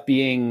ended up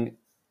being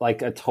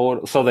like a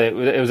total, so that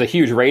it was a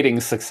huge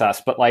ratings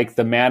success, but like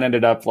the man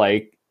ended up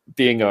like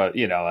being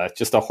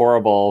just a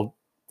horrible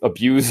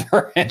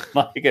abuser, and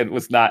like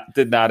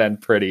did not end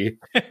pretty.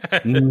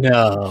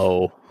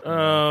 No.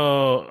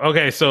 Oh,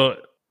 okay. So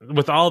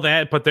with all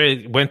that, but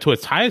they went to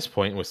its highest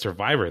point with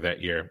Survivor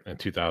that year in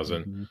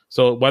 2000. Mm-hmm.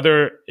 So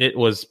whether it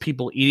was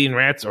people eating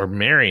rats or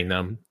marrying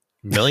them,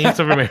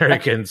 millions of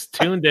Americans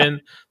tuned in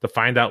to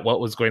find out what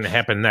was going to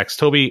happen next.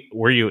 Toby,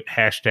 were you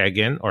hashtag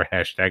in or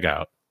hashtag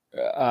out?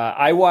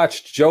 I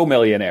watched Joe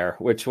Millionaire,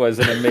 which was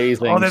an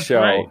amazing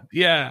show. Right.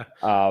 Yeah.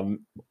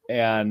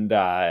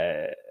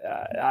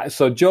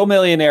 So Joe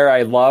Millionaire,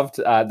 I loved.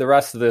 The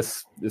rest of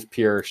this is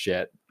pure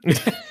shit.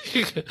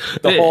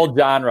 The whole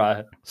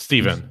genre.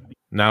 Steven,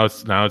 now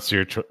it's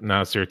your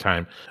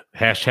time.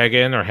 Hashtag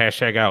in or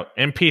hashtag out.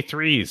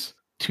 MP3s.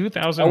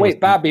 2000. Oh wait,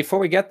 Bob. Before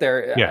we get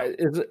there, yeah.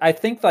 I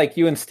think like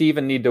you and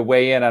Steven need to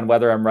weigh in on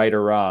whether I'm right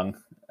or wrong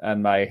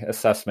on my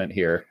assessment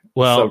here.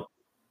 Well.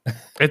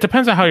 It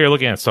depends on how you're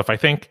looking at stuff. I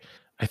think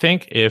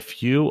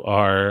if you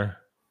are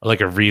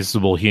like a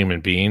reasonable human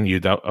being,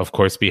 you'd of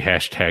course be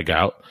hashtag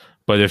out.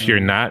 But if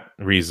you're not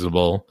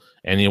reasonable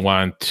and you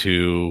want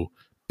to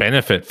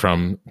benefit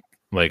from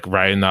like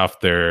riding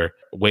off their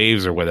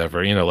waves or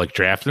whatever, like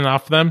drafting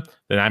off them,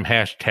 then I'm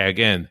hashtag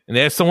in. And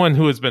as someone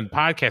who has been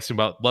podcasting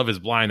about Love is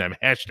Blind, I'm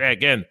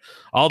hashtag in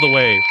all the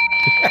way.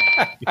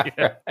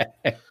 Yeah.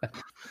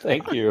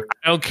 Thank you.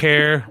 I don't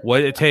care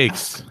what it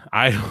takes.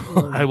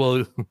 I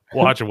will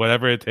watch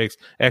whatever it takes.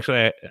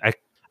 Actually, I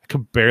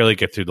could barely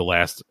get through the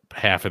last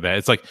half of that.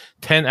 It's like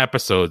 10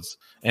 episodes,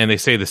 and they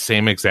say the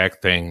same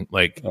exact thing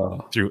like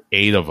through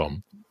 8 of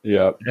them.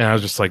 Yeah. And I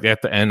was just like,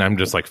 at the end, I'm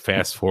just like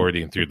fast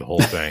forwarding through the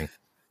whole thing.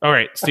 All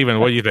right,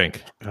 Steven, what do you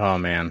think? Oh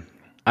man,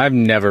 I've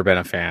never been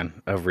a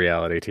fan of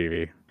reality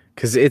TV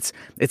because it's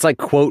like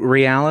quote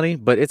reality,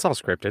 but it's all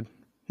scripted.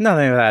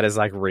 Nothing of that is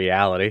like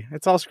reality.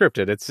 It's all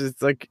scripted. It's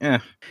like,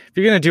 if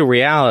you're gonna do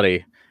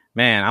reality,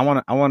 man, I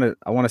want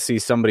to see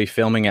somebody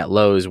filming at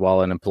Lowe's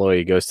while an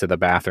employee goes to the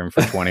bathroom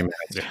for 20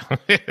 minutes.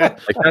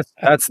 Like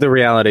that's the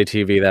reality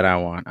TV that I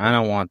want. I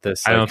don't want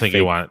this. I don't think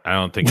you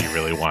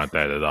really want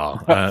that at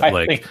all.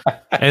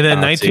 And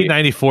then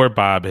 1994,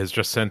 Bob has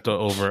just sent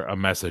over a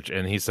message,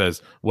 and he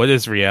says, "What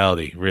is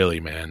reality, really,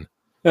 man?"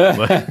 I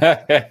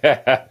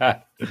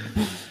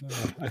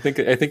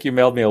think you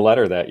mailed me a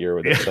letter that year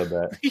when they said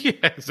that. Yeah,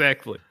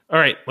 exactly. All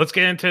right, let's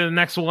get into the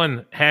next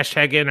one.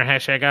 Hashtag in or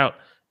hashtag out.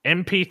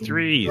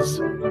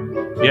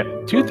 MP3s.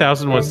 Yeah,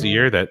 2000 was the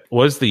year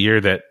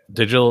that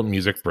digital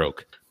music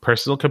broke.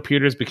 Personal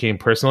computers became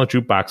personal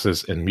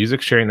jukeboxes, and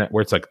music sharing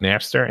networks like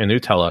Napster and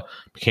Nutella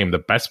became the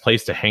best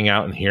place to hang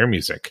out and hear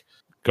music.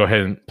 Go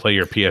ahead and play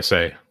your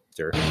PSA.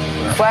 Sure.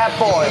 Fat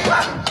boy,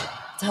 what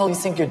the hell do you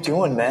think you're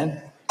doing,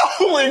 man?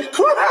 Holy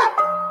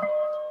crap!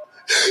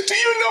 Do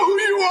you know who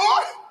you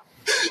are?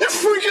 You're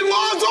freaking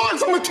Lars Ulrich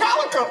from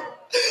Metallica.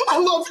 I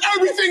love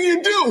everything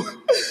you do.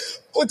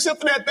 Well, except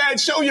for that bad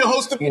show you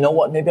hosted. You know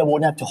what? Maybe I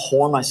wouldn't have to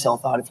whore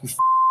myself out if you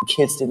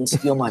kids didn't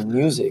steal my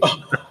music.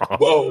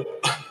 Whoa.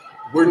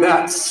 We're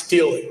not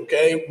stealing,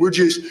 okay? We're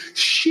just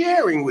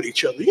sharing with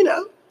each other,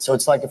 So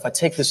it's like if I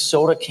take this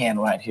soda can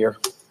right here,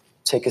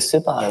 take a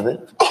sip out of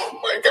it. Oh,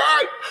 my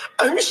God.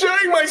 I'm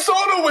sharing my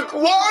soda with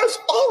Lars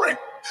Ulrich.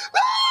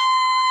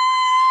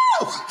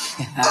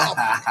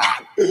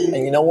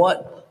 And you know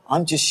what?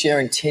 I'm just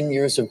sharing 10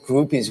 years of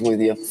groupies with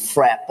you,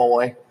 frat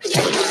boy.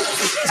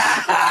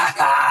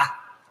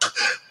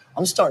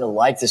 I'm starting to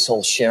like this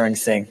whole sharing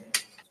thing.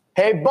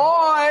 Hey,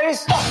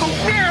 boys! Hey,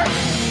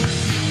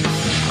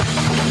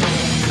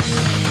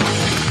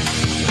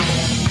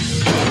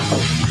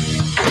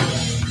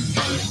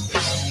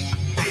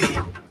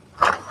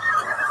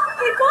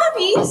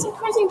 Bobby, some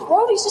crazy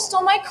roadies just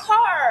stole my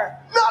car.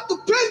 Not the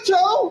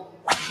Pinto!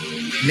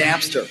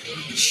 Napster.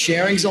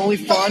 Sharing's only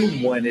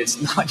fun when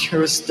it's not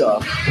your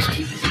stuff.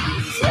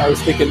 I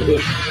was thinking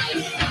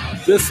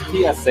this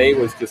PSA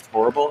was just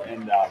horrible,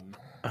 and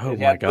it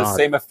had the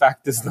same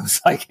effect as those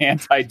like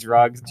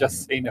anti-drugs.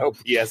 Just say no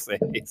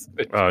PSAs.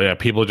 Oh yeah,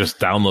 people just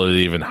download it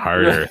even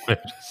harder.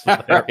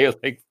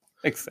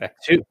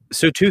 Exactly.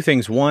 So two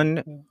things.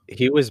 One,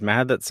 he was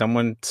mad that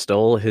someone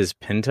stole his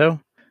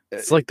Pinto.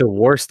 It's like the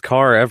worst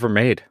car ever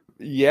made.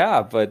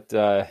 Yeah, but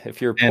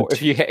if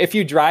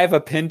you drive a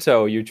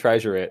Pinto, you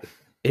treasure it.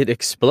 It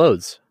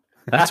explodes.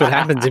 That's what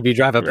happens if you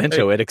drive a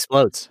Pinto. It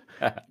explodes.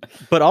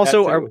 But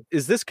also,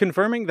 is this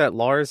confirming that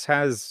Lars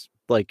has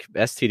like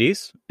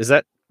STDs?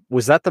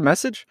 Was that the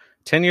message?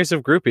 10 years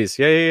of groupies.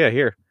 Yeah.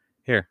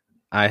 Here.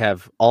 I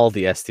have all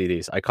the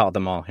STDs. I caught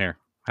them all. Here,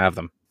 I have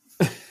them.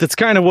 That's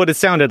kind of what it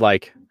sounded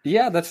like.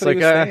 Yeah, that's what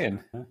he was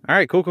saying. All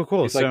right, cool.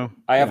 He's so like,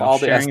 I have all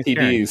the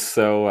STDs.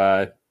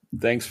 So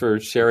thanks for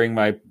sharing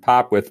my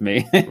pop with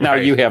me. Now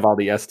you have all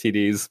the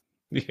STDs.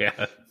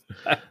 Yeah.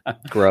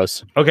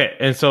 Gross. Okay,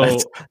 and so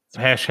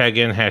hashtag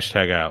in,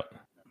 hashtag out.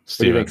 What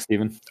do you think,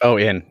 Steven? Oh,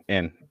 in.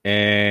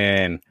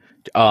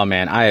 Oh,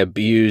 man, I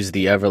abused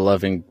the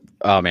ever-loving...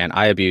 Oh, man,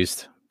 I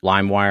abused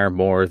LimeWire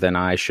more than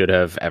I should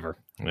have ever.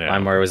 Yeah.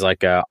 LimeWire was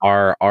like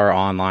our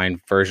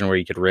online version where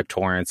you could rip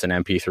torrents and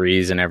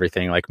MP3s and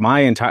everything. Like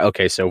my entire...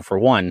 Okay, so for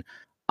one,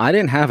 I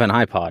didn't have an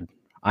iPod.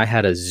 I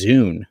had a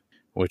Zune,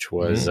 which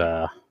was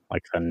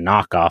like a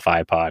knockoff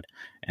iPod.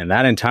 And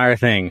that entire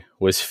thing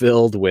was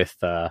filled with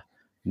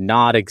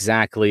not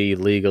exactly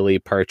legally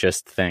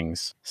purchased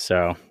things.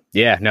 So...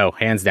 Yeah, no,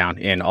 hands down,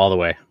 in all the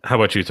way. How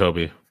about you,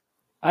 Toby?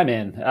 I'm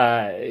in.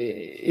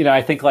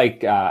 I think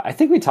I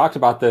think we talked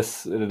about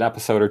this in an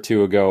episode or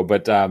two ago,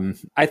 but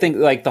I think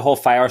like the whole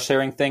file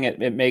sharing thing,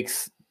 it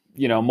makes,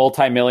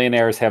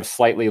 multimillionaires have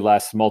slightly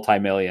less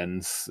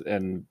multimillions,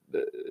 and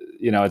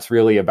it's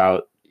really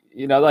about,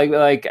 I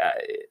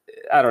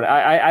don't know.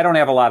 I don't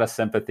have a lot of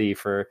sympathy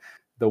for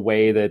the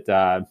way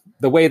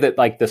that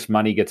like this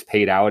money gets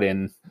paid out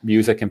in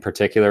music in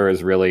particular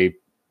is really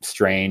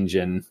strange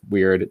and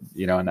weird,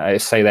 and I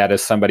say that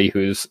as somebody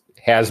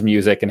has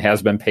music and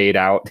has been paid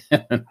out.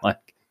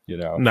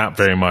 Not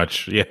very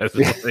much. Yes.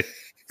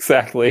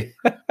 Exactly.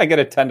 I get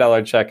a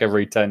 $10 check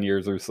every 10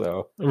 years or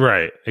so.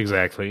 Right.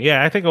 Exactly.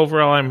 Yeah. I think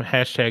overall I'm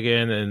hashtag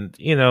in, and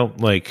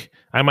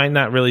I might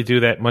not really do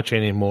that much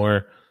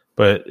anymore,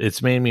 but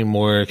it's made me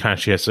more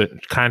conscientious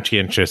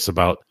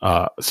about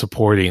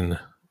supporting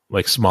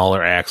like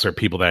smaller acts or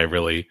people that I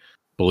really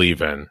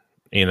believe in.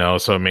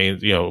 So it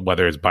means,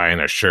 whether it's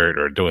buying a shirt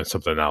or doing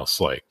something else,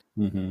 like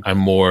I'm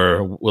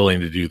more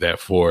willing to do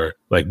that for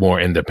like more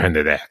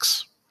independent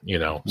acts,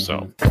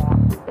 so.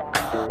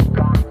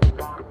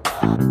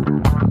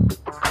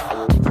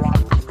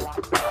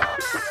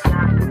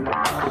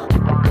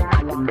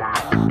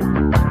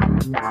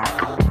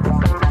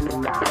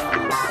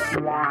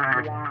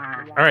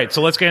 All right,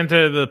 so let's get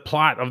into the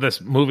plot of this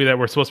movie that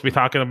we're supposed to be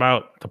talking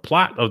about. The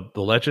plot of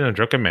The Legend of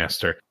Drunken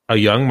Master. A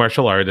young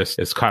martial artist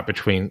is caught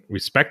between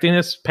respecting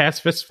his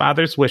pacifist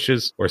father's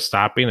wishes or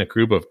stopping a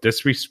group of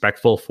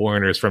disrespectful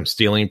foreigners from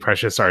stealing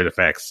precious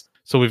artifacts.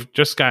 So we've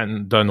just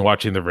gotten done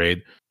watching The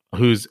Raid,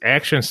 whose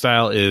action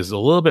style is a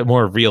little bit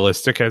more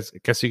realistic, I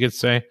guess you could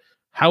say.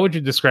 How would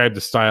you describe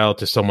the style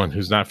to someone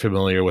who's not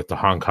familiar with the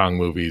Hong Kong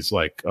movies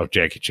like of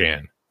Jackie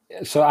Chan?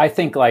 So I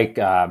think like...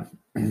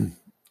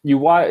 You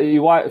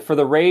watch for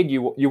The Raid.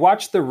 You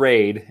watch The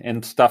Raid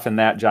and stuff in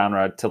that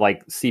genre to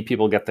like see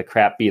people get the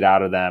crap beat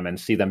out of them and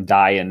see them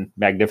die in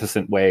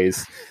magnificent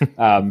ways.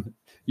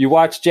 You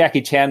watch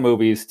Jackie Chan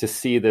movies to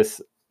see this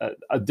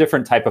a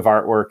different type of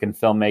artwork and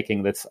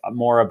filmmaking that's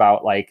more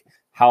about like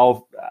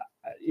how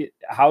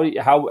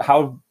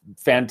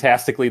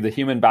fantastically the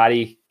human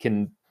body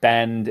can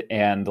bend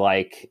and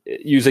like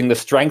using the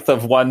strength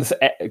of one's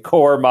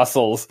core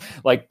muscles,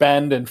 like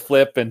bend and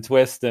flip and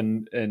twist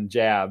and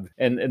jab.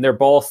 And they're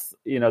both,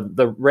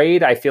 The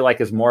Raid I feel like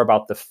is more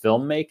about the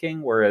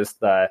filmmaking, whereas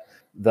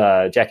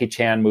the Jackie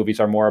Chan movies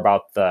are more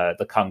about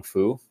the kung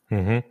fu.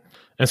 Mm-hmm.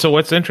 And so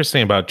what's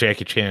interesting about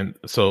Jackie Chan,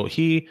 so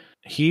he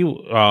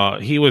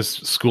was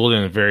schooled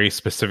in a very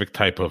specific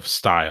type of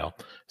style.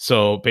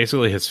 So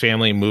basically his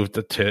family moved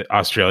to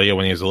Australia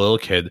when he was a little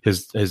kid.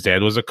 His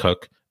dad was a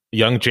cook.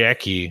 Young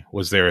Jackie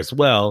was there as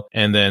well.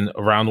 And then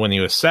around when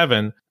he was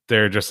 7,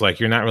 they're just like,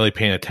 you're not really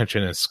paying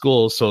attention in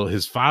school. So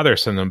his father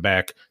sent him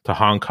back to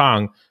Hong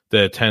Kong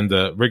to attend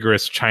the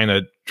rigorous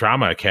China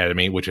Drama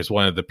Academy, which is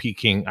one of the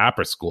Peking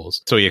opera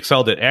schools. So he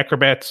excelled at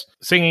acrobats,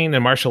 singing,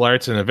 and martial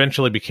arts, and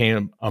eventually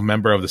became a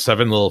member of the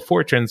Seven Little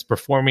Fortunes,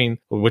 performing,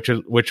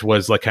 which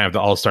was like kind of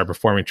the all-star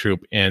performing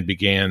troupe, and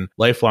began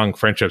lifelong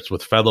friendships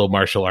with fellow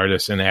martial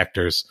artists and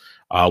actors.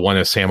 One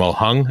is Sammo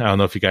Hung. I don't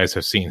know if you guys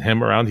have seen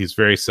him around. He's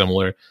very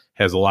similar.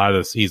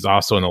 He's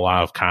also in a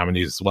lot of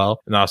comedies as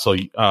well. And also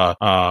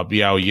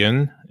Biao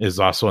Yun is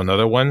also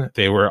another one.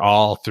 They were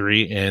all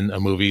three in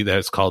a movie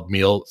that's called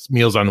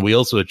Meals on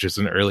Wheels, which is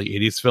an early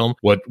 80s film,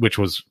 which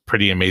was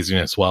pretty amazing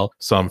as well.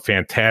 Some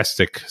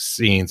fantastic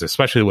scenes,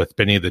 especially with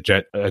Benny the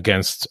Jet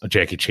against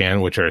Jackie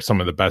Chan, which are some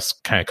of the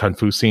best kind of kung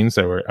fu scenes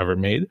that were ever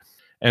made.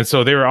 And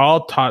so they were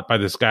all taught by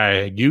this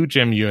guy, Yu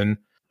Jim Yun,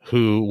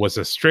 who was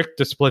a strict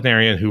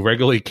disciplinarian who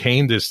regularly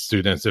caned his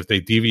students if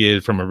they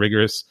deviated from a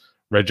rigorous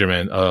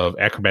regimen of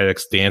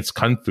acrobatics, dance,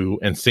 kung fu,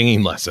 and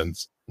singing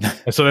lessons.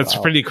 And so that's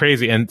pretty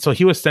crazy. And so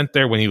he was sent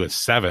there when he was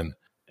 7,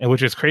 and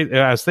which is crazy.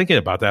 I was thinking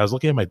about that. I was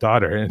looking at my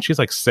daughter, and she's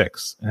like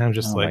 6, and I'm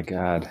just my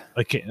God,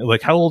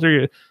 like how old are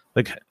you?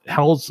 Like,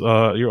 how old's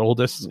your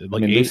oldest?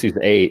 Like, 8? Lucy's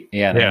 8.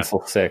 Yeah, and I'm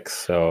still 6.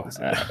 So,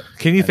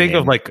 can you think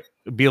of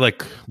be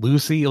like,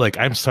 Lucy? Like,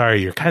 I'm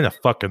sorry, you're kind of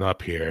fucking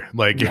up here.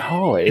 Like,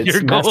 no,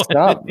 it's messed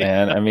up,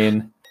 man. I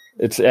mean,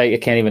 I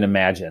can't even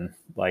imagine.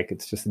 Like,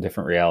 it's just a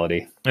different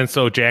reality. And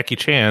so Jackie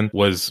Chan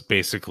was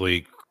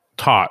basically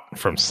taught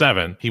from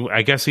 7.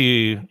 I don't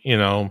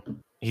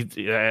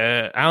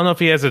know if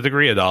he has a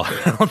degree at all.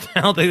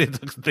 I don't think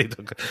they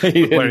took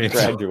he didn't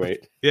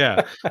graduate.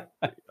 Yeah.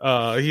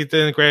 He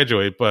didn't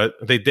graduate, but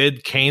they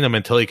did cane him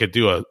until he could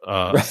do a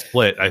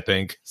split, I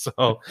think.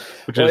 So,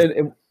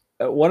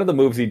 one of the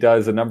moves he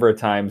does a number of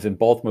times in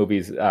both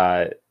movies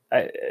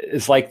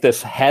is like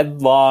this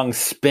headlong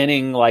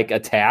spinning like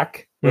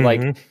attack. Where,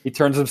 like, he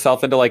turns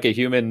himself into like a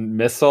human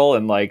missile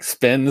and like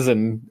spins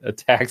and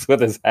attacks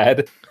with his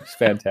head. It's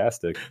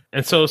fantastic.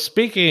 And so,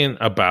 speaking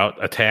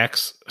about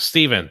attacks,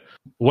 Steven,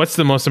 what's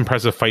the most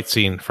impressive fight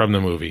scene from the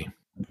movie?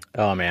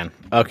 Oh man.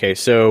 Okay,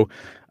 so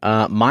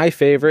my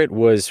favorite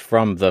was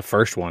from the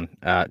first one.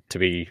 To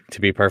be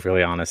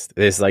perfectly honest,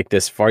 there's like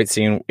this fight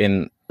scene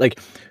in like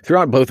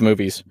throughout both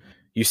movies.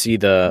 You see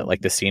the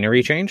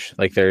scenery change.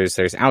 Like there's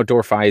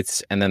outdoor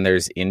fights and then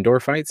there's indoor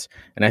fights,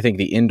 and I think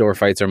the indoor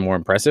fights are more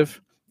impressive.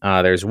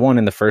 There's one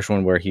in the first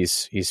one where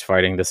he's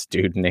fighting this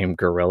dude named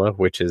Gorilla,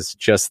 which is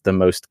just the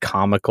most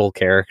comical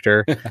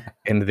character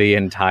in the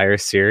entire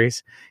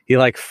series. He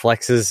like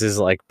flexes his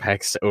like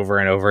pecs over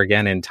and over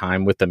again in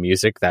time with the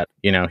music that,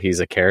 he's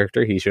a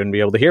character he shouldn't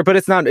be able to hear, but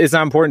it's not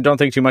important. Don't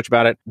think too much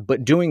about it.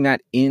 But doing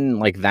that in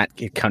like that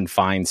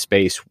confined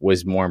space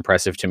was more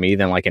impressive to me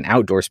than like an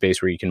outdoor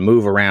space where you can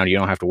move around. You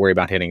don't have to worry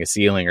about hitting a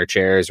ceiling or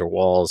chairs or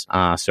walls.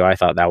 So I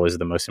thought that was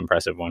the most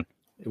impressive one.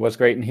 It was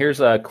great. And here's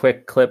a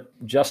quick clip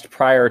just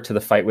prior to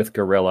the fight with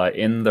Gorilla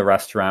in the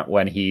restaurant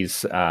when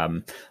he's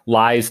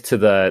lies to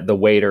the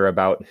waiter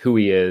about who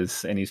he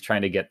is, and he's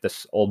trying to get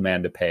this old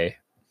man to pay.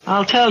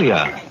 I'll tell you.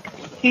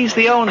 He's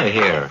the owner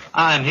here.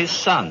 I'm his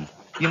son.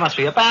 You must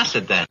be a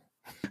bastard then.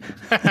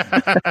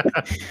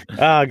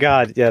 Oh,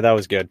 God. Yeah, that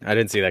was good. I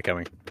didn't see that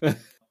coming.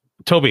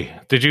 Toby,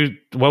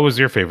 what was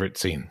your favorite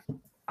scene?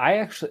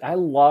 I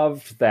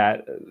loved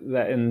that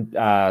in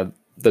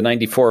the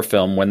 94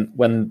 film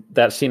when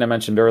that scene I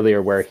mentioned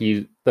earlier where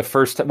he's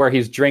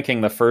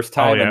drinking the first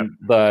time and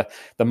the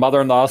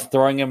mother-in-law's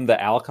throwing him the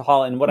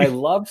alcohol. And what I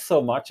love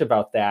so much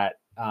about that,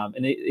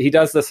 and he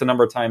does this a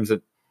number of times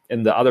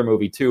in the other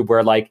movie too,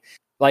 where like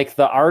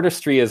the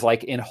artistry is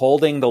like in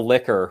holding the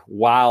liquor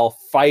while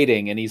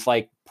fighting, and he's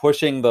like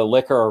pushing the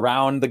liquor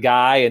around the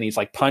guy, and he's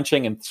like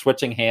punching and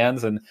switching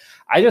hands. And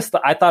I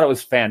thought it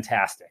was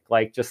fantastic.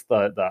 Like just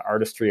the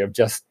artistry of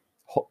just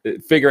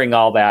figuring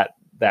all that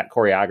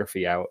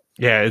choreography out.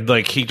 Yeah,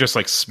 like he just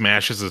like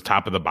smashes the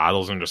top of the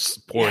bottles and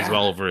just pours it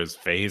all over his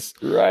face.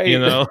 Right.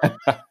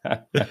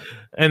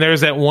 And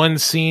there's that one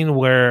scene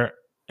where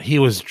he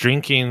was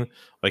drinking,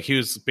 like he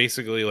was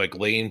basically like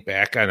laying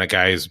back on a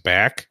guy's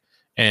back,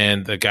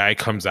 and the guy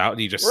comes out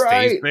and he just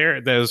stays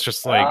there. That was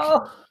just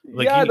like,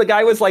 the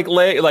guy was like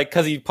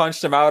because he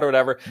punched him out or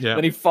whatever. Yeah.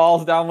 Then he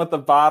falls down with the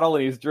bottle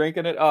and he's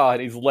drinking it. Oh,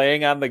 and he's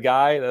laying on the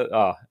guy.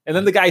 And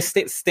then the guy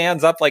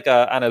stands up like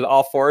on his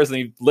all fours and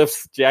he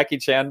lifts Jackie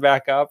Chan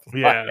back up.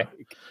 Yeah.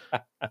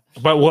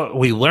 But what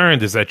we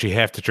learned is that you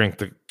have to drink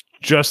the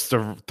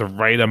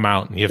right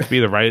amount. You have to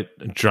be the right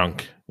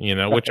drunk,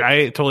 which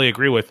I totally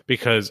agree with,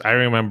 because I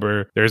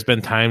remember there's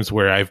been times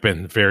where I've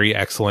been very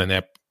excellent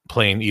at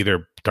playing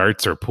either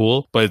darts or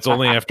pool, but it's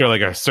only after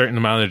like a certain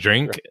amount of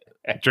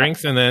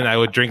drinks, and then I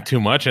would drink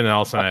too much, and then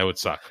all of a sudden I would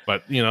suck.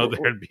 But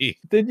there'd be.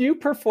 Did you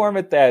perform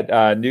at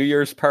that New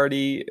Year's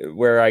party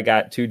where I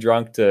got too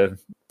drunk to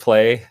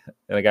play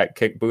and I got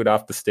kicked boot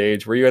off the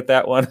stage? Were you at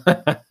that one?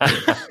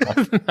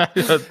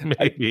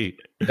 Maybe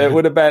it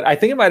would have been. I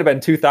think it might have been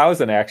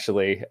 2000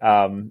 actually,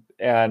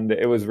 and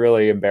it was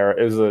really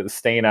embarrassing. It was a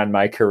stain on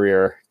my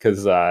career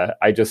because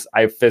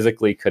I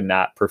physically could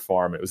not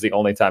perform. It was the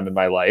only time in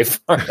my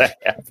life that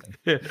happened.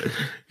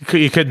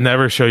 You could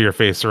never show your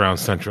face around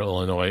Central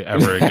Illinois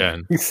ever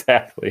again.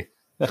 Exactly.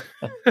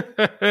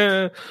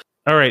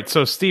 All right,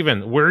 so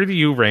Steven, where do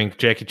you rank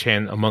Jackie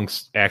Chan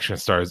amongst action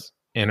stars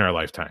in our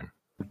lifetime?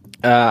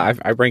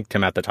 I ranked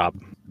him at the top,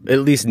 at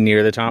least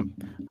near the top.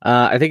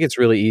 I think it's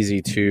really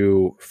easy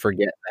to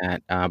forget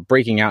that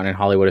breaking out in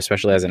Hollywood,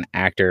 especially as an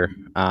actor,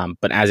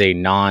 but as a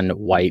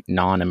non-white,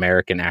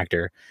 non-American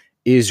actor,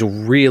 is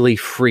really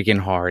freaking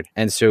hard.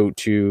 And so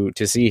to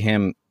see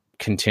him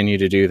continue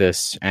to do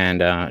this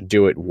and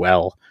do it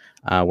well,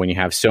 when you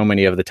have so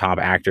many of the top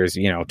actors,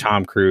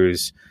 Tom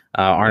Cruise,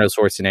 Arnold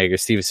Schwarzenegger,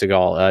 Steven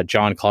Seagal,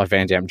 Jean-Claude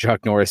Van Damme,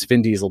 Chuck Norris,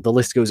 Vin Diesel, the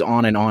list goes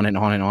on and on and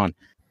on and on.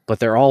 But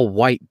they're all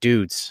white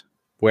dudes,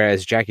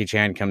 whereas Jackie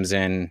Chan comes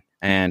in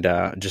and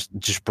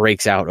just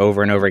breaks out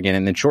over and over again.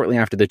 And then shortly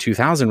after the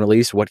 2000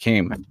 release, what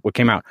came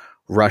out?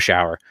 Rush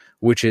Hour,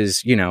 which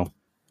is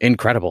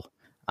incredible.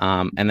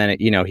 And then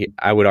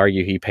I would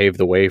argue he paved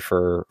the way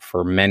for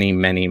many,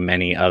 many,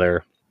 many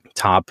other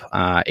top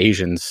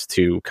Asians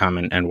to come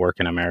and work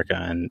in America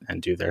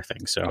and do their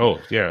thing. So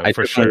I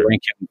for sure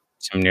rank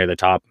him near the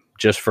top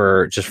just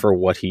for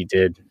what he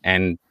did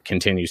and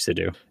continues to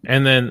do.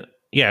 And then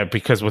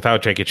because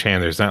without Jackie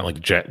Chan, there's not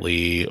like Jet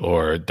Li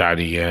or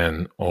Donnie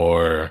Yen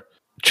or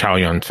Chow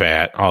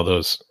Yun-fat, all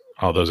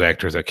those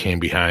actors that came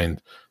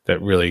behind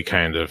that really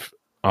kind of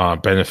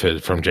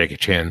benefited from Jackie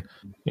Chan,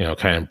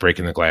 kind of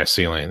breaking the glass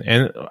ceiling.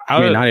 And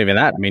not even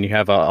that. I mean, you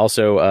have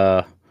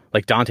also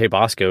like Dante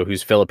Bosco,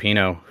 who's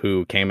Filipino,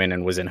 who came in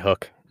and was in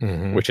Hook,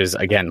 which is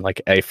again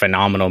like a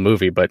phenomenal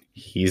movie, but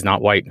he's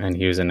not white and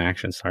he was an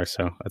action star,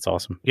 so that's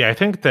awesome. Yeah, I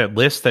think that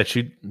list that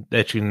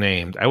you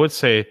named, I would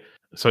say.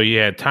 So you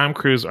had Tom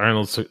Cruise,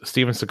 Arnold,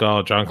 Steven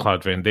Seagal,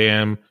 Jean-Claude Van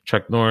Damme,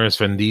 Chuck Norris,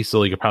 Vin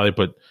Diesel. You could probably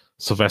put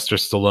Sylvester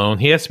Stallone.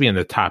 He has to be in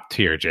the top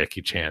tier,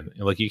 Jackie Chan.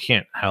 Like, you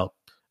can't help.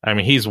 I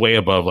mean, he's way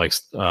above like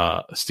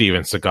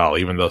Steven Seagal,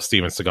 even though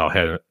Steven Seagal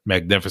had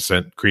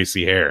magnificent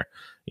greasy hair,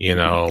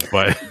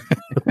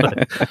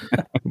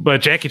 but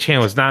Jackie Chan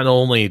was not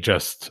only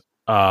just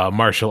a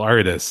martial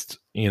artist,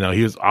 he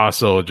was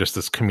also just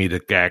this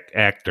comedic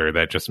actor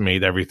that just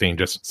made everything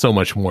just so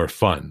much more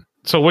fun.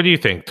 So what do you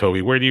think,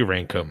 Toby? Where do you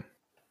rank him?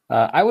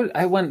 I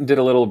went and did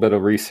a little bit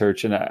of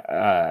research, and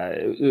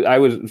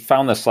I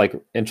found this like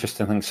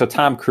interesting thing. So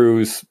Tom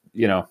Cruise,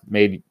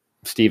 made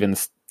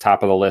Steven's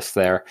top of the list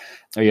there,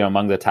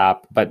 among the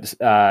top. But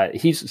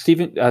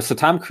so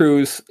Tom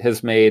Cruise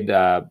has made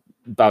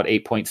about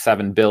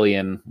 8.7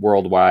 billion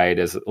worldwide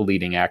as a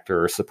leading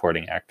actor or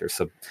supporting actor.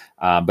 So,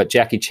 but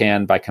Jackie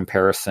Chan, by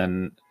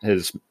comparison,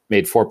 has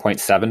made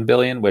 4.7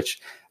 billion. Which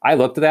I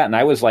looked at that and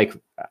I was like,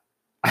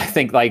 I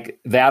think like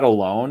that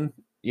alone,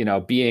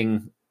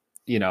 being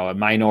a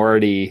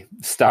minority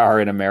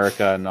star in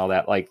America and all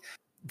that, like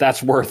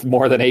that's worth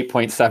more than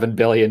 8.7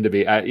 billion to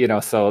be,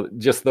 so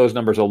just those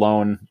numbers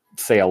alone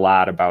say a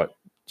lot about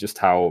just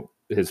how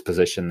his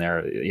position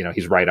there,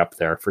 he's right up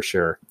there for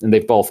sure. And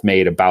they've both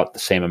made about the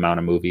same amount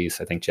of movies.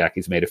 I think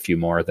Jackie's made a few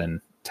more than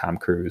Tom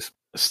Cruise.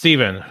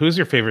 Steven, who's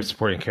your favorite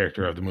supporting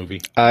character of the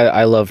movie?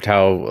 I loved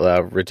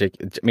how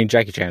ridiculous. I mean,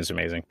 Jackie Chan's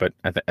amazing, but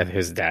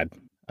his dad,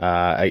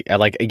 I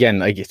like, again,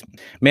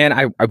 man,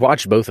 I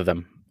watched both of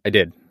them. I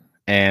did.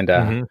 And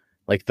I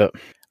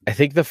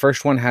think the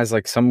first one has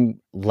like some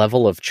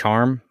level of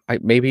charm.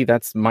 Maybe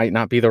that's might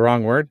not be the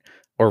wrong word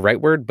or right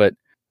word, but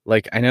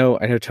like I know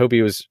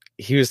Toby was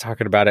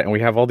talking about it, and we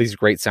have all these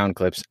great sound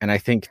clips, and I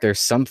think there's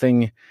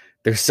something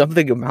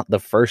about the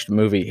first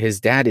movie. His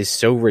dad is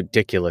so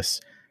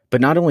ridiculous,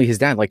 but not only his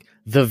dad, like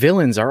the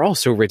villains are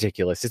also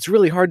ridiculous. It's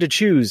really hard to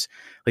choose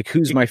like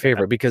who's my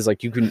favorite because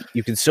like you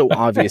can so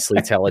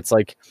obviously tell. It's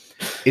like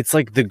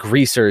the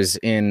greasers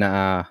in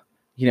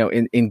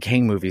in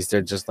Kane movies.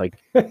 They're just like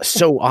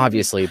so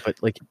obviously,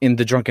 but like in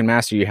The Drunken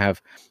Master, you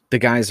have the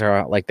guys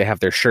are like they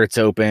have their shirts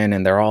open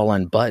and they're all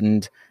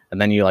unbuttoned. And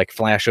then you like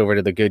flash over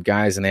to the good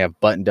guys and they have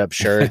buttoned up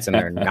shirts and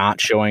they're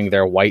not showing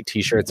their white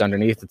t-shirts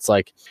underneath. It's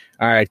like,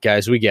 all right,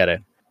 guys, we get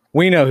it.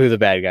 We know who the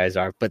bad guys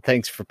are, but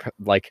thanks for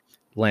like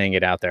laying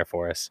it out there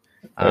for us.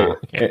 And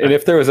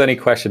if there was any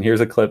question,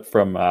 here's a clip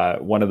from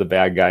one of the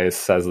bad guys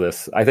says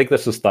this. I think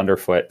this was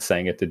Thunderfoot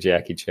saying it to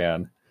Jackie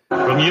Chan.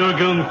 From your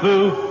gung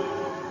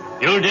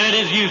fu, your dad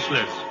is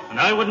useless, and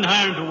I wouldn't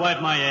hire him to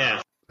wipe my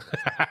ass.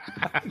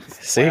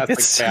 See,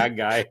 it's bad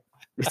guy.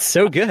 It's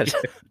so good.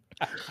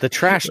 The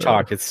trash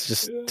talk, it's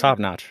just top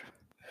notch.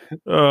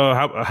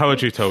 How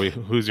about you, Toby?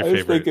 Who's your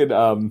favorite?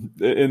 I was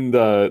thinking in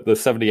the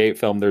 78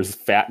 film, there's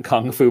Fat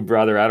Kung Fu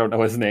Brother. I don't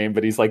know his name,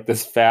 but he's like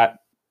this fat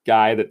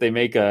guy that they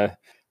make and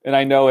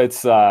I know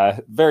it's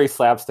very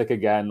slapstick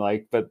again,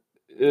 like, but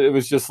it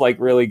was just like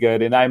really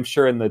good. And I'm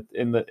sure in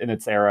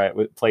its era,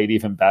 it played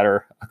even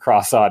better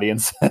across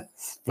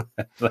audiences.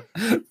 but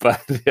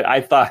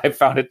I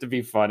found it to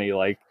be funny.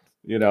 Like,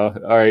 all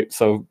right,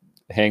 so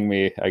hang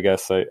me. I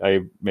guess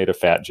I made a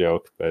fat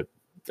joke,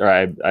 or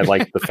I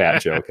liked the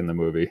fat joke in the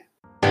movie.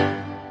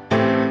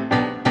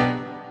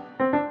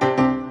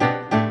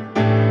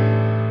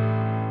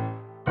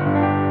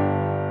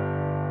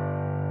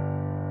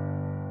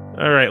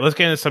 All right, let's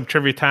get into some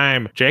trivia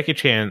time. Jackie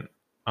Chan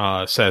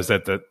says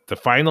that the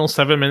final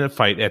 7-minute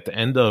fight at the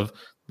end of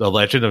The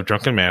Legend of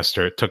Drunken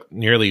Master took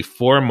nearly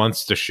 4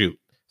 months to shoot.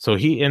 So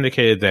he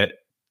indicated that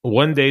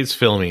one day's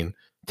filming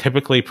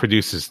typically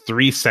produces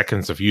 3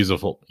 seconds of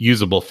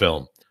usable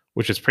film,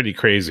 which is pretty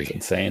crazy. It's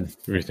insane.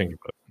 If you think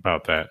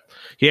about that.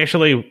 He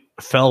actually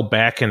fell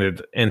back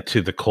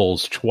into the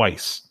coals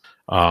twice.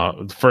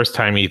 The first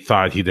time he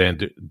thought he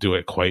didn't do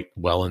it quite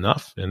well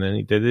enough, and then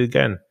he did it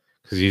again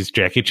because he's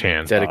Jackie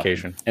Chan.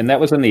 Dedication. And that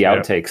was in the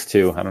outtakes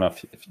too. I don't know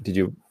if did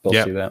you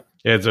both see that?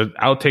 Yeah, the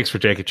outtakes for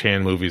Jackie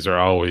Chan movies are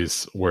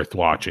always worth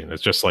watching.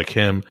 It's just like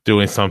him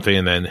doing something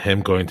and then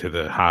him going to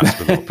the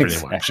hospital pretty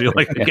much.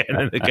 Like again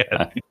and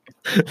again.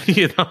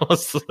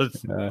 So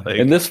like,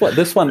 and this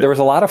one, there was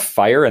a lot of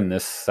fire in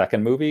this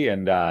second movie,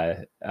 and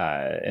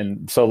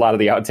so a lot of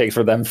the outtakes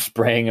were them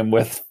spraying him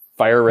with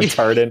fire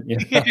retardant.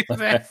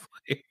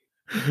 Exactly.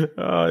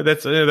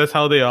 That's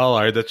how they all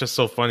are. That's just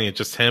so funny. It's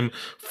just him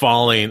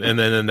falling, and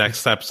then the next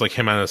step's like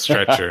him on a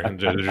stretcher, and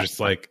they're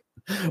just like.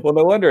 Well,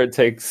 no wonder it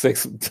takes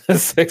 6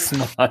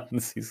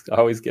 months. He's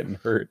always getting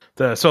hurt.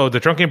 So the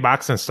Drunken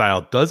Boxing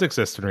style does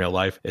exist in real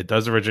life. It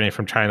does originate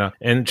from China.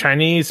 In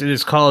Chinese, it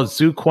is called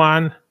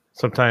Zuquan.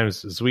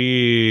 Sometimes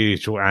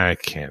I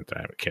can't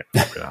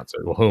pronounce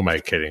it. Well, who am I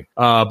kidding?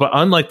 But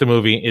unlike the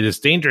movie, it is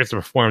dangerous to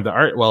perform the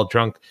art while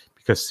drunk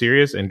because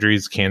serious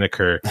injuries can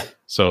occur.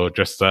 So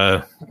just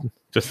a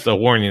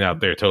warning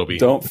out there, Toby.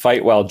 Don't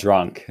fight while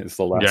drunk is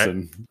the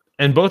lesson. Yeah.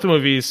 In both the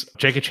movies,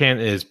 Jackie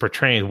Chan is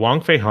portraying Wang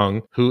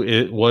Fei-hung,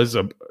 who was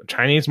a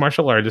Chinese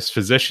martial artist,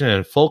 physician,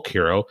 and folk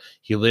hero.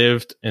 He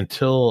lived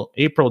until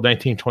April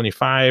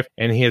 1925,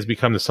 and he has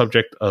become the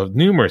subject of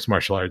numerous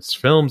martial arts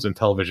films and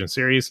television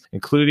series,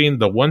 including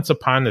the Once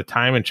Upon a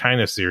Time in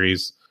China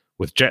series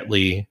with Jet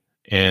Li.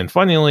 And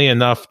funnily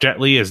enough,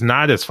 Jet Li is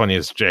not as funny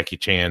as Jackie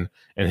Chan,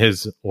 and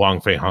his Wang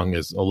Fei-hung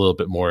is a little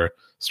bit more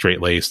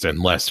straight-laced and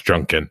less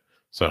drunken.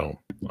 So,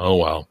 oh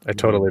well. I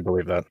totally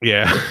believe that.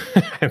 Yeah.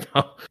 I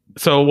know.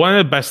 So one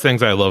of the best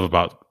things I love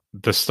about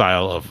the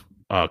style of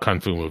kung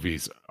fu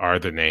movies are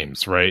the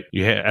names, right?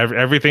 You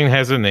everything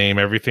has a name.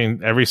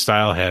 Every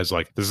style has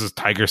like, this is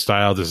tiger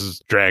style, this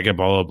is dragon,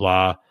 blah blah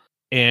blah.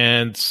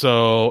 And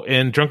so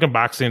in Drunken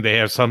Boxing, they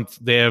have some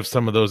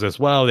of those as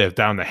well. They have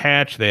Down the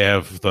Hatch. They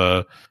have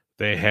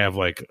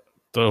like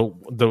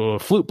the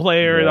flute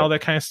player and all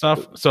that kind of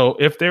stuff. So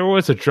if there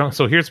was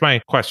so here's my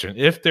question: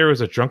 if there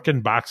was a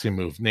drunken boxing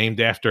move named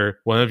after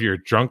one of your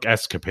drunk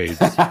escapades,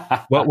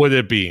 what would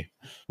it be?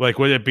 Like,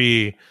 would it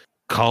be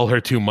call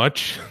her too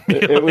much?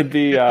 It would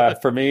be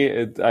for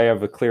me. I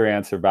have a clear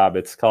answer, Bob.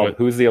 It's called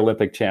Who's the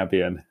Olympic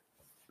Champion?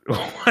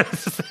 What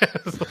is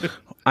this?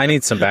 I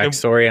need some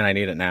backstory, and I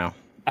need it now.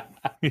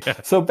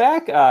 Yeah. So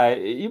back,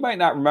 you might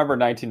not remember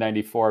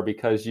 1994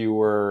 because you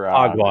were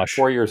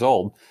 4 years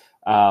old.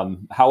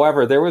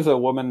 However, there was a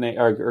woman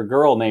or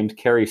girl named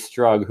Carrie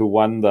Strug who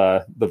won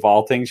the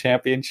vaulting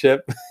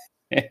championship,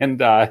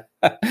 and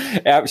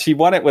she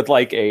won it with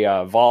like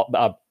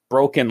a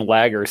broken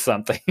leg or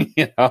something,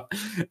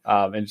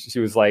 and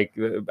she was like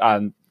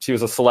she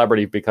was a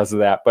celebrity because of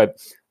that. But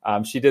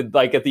she did,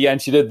 like, at the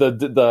end, she did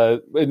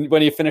the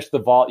when you finish the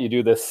vault, you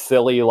do this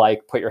silly,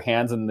 like, put your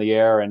hands in the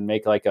air and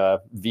make like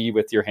a V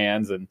with your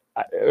hands. And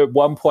at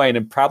one point,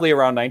 and probably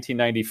around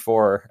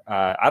 1994,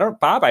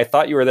 Bob, I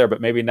thought you were there,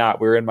 but maybe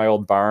not. We were in my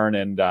old barn,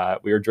 and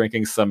we were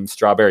drinking some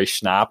strawberry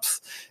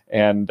schnapps,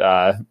 and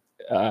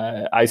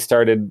I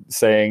started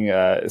saying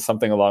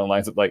something along the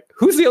lines of like,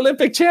 "Who's the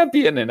Olympic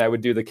champion?" And I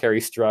would do the Carrie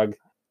Strug.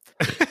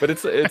 But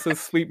it's a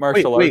sweet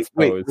martial arts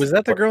pose. Was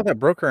that the girl that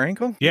broke her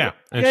ankle? Yeah,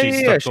 and She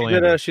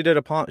did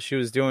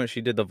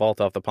the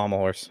vault off the pommel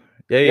horse.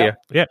 Yeah.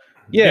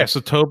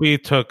 So Toby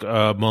took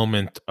a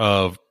moment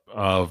of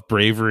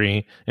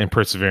bravery and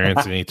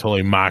perseverance, and he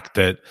totally mocked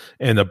it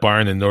in a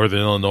barn in Northern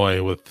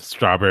Illinois with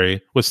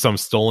some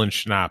stolen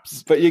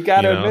schnapps. But you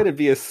gotta admit, it'd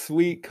be a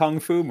sweet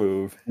kung fu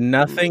move.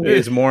 Nothing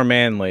is more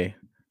manly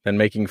than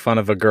making fun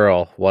of a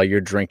girl while you're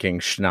drinking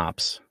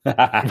schnapps.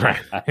 Right,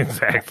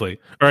 exactly.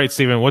 All right,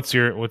 Steven, what's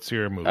your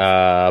move?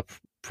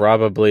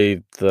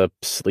 Probably the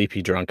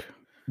sleepy drunk.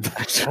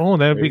 Oh,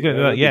 that'd be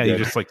good. You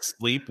just like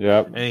sleep,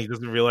 and he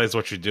doesn't realize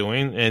what you're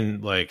doing,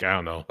 and like, I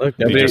don't know. Look,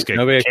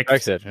 nobody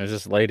expects it. I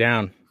just lay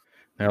down.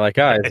 They're like,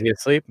 "Oh, is he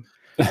asleep?"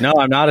 No,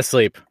 I'm not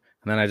asleep.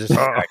 And then I just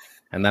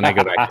and then I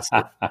go back to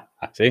sleep.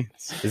 See,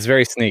 it's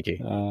very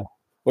sneaky.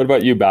 What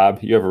about you, Bob?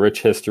 You have a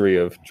rich history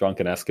of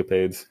drunken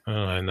escapades. Oh,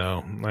 I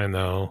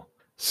know.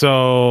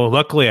 So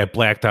luckily, I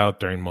blacked out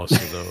during most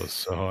of those.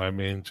 So I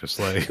mean, just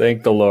like,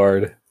 thank the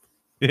Lord.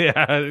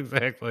 Yeah,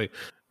 exactly.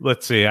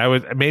 Let's see.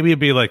 It'd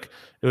be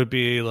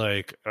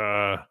like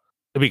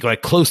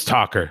close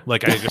talker.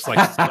 Like I just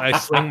I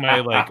sling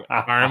my like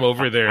arm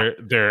over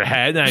their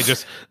head, and I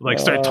just like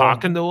start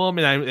talking to them,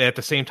 and I at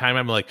the same time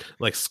I'm like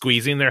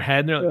squeezing their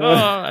head, and they're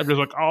like, I'm just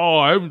like, oh,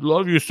 I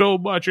love you so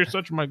much, you're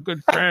such my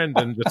good friend,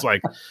 and just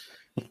like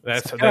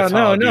that's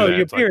no,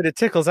 your beard, it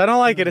tickles. I don't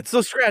like it. It's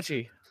so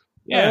scratchy.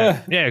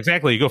 Yeah,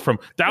 exactly. You go from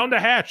down the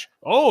hatch.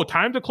 Oh,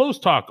 time to close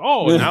talk.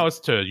 Oh, now it's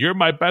to you're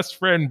my best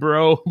friend,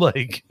 bro.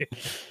 Like,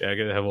 I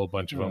gotta have a whole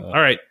bunch of them.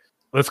 All right,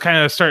 let's kind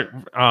of start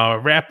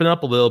wrapping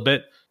up a little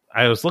bit.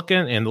 I was looking,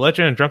 and The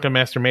Legend of Drunken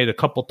Master made a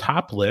couple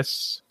top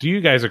lists. Do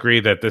you guys agree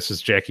that this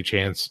is Jackie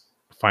Chan's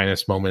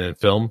finest moment in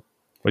film?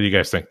 What do you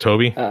guys think,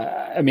 Toby?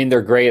 I mean,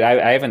 they're great.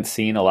 I haven't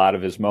seen a lot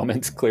of his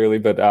moments, clearly,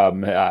 but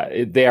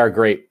they are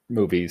great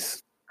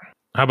movies.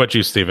 How about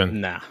you,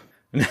 Steven? Nah.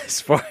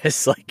 As far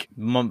as like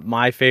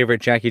my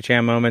favorite Jackie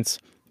Chan moments,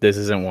 this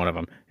isn't one of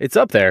them. It's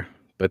up there,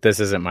 but this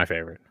isn't my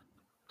favorite.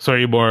 So are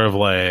you more of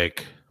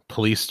like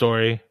Police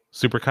Story,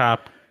 Super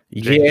Cop,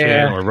 Jackie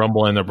Chan, or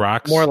Rumble in the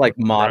Bronx? More like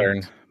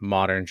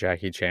modern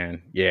Jackie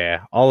Chan.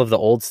 Yeah, all of the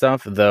old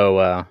stuff,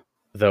 though,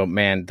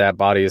 man, that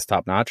body is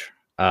top notch.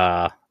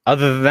 Other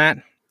than that,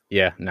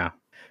 yeah, no.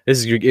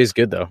 This is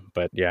good though,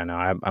 but yeah, no,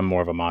 I'm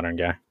more of a modern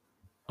guy.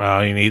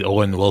 You need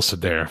Owen Wilson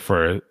there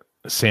for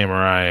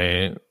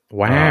Samurai.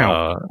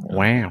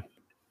 Wow.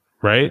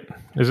 Right?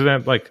 Isn't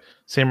that like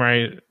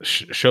Samurai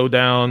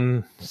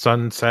Showdown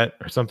Sunset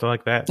or something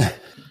like that?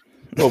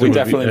 Well, we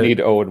definitely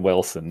need Owen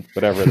Wilson,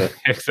 whatever the...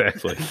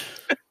 Exactly.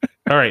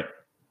 All right.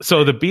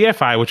 So the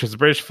BFI, which is the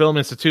British Film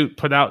Institute,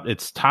 put out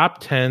its top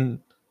 10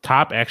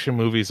 top action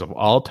movies of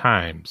all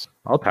time.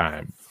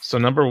 So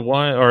number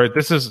one, or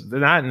this is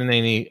not in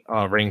any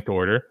ranked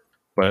order,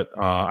 but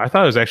I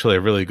thought it was actually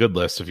a really good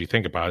list if you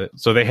think about it.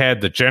 So they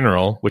had The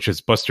General, which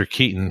is Buster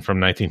Keaton from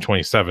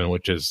 1927,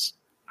 which is,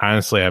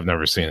 honestly, I've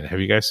never seen it. Have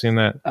you guys seen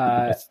that?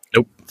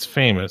 Nope. It's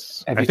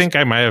famous. I think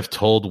I might have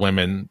told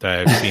women that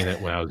I've seen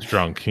it when I was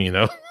drunk, you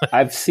know?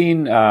 I've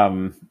seen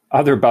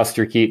other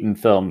Buster Keaton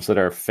films that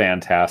are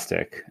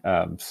fantastic.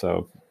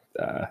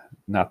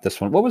 Not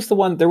this one. What was the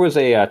one? There was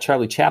a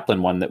Charlie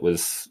Chaplin one that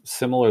was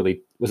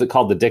similarly. Was it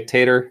called The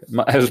Dictator?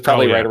 It was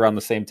probably right around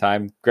the same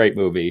time. Great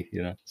movie,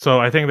 you know. So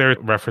I think they're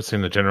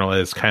referencing The General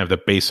as kind of the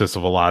basis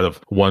of a lot of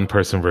one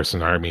person versus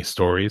an army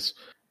stories.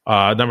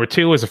 Number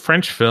two was a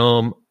French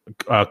film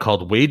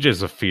called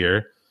Wages of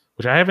Fear,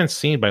 which I haven't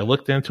seen, but I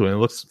looked into it and it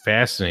looks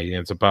fascinating.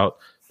 It's about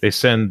they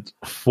send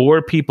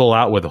 4 people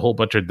out with a whole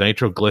bunch of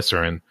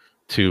nitroglycerin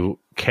to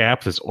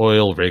cap this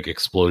oil rig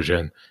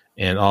explosion,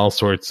 and all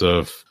sorts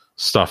of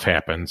stuff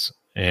happens.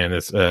 And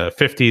it's a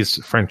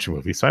 50s French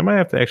movie, so I might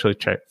have to actually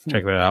check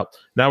that out.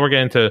 Now we're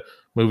getting to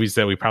movies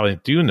that we probably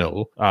do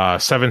know.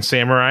 Seven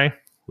Samurai,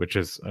 which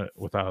is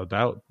without a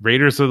doubt.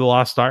 Raiders of the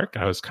Lost Ark,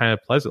 I was kind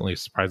of pleasantly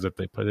surprised that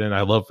they put it in.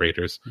 I love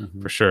Raiders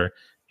for sure.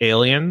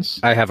 Aliens,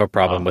 I have a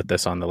problem with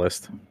this on the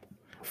list.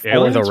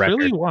 Aliens, for the record.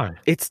 Really? Why?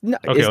 It's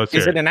not. Okay,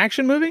 is it an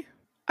action movie?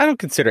 I don't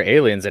consider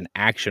Aliens an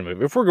action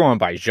movie. If we're going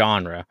by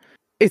genre,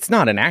 it's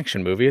not an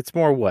action movie. It's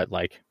more what,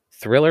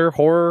 thriller,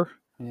 horror.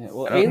 Yeah,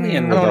 well,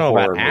 Alien was a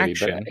horror movie,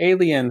 but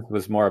Alien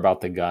was more about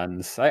the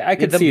guns. I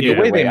could see the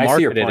way they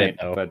marketed it,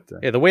 though. But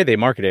the way they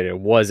marketed it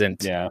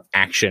wasn't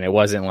action. It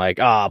wasn't like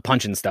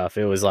punching stuff.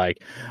 It was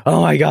like,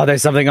 oh my god,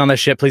 there's something on the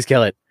ship. Please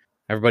kill it.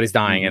 Everybody's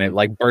dying, and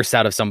it bursts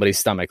out of somebody's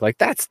stomach. Like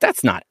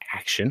that's not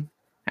action.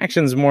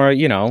 Action's more,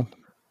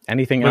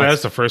 anything else.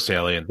 That's the first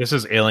Alien. This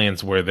is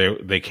Aliens where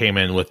they came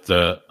in with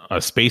the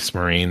Space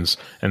Marines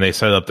and they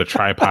set up the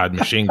tripod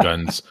machine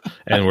guns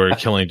and were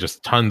killing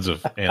just tons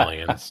of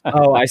aliens.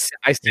 Oh, I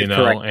see.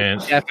 Correct.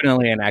 And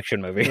definitely an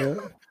action movie.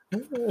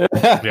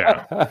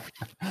 Yeah.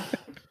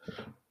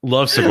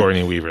 Love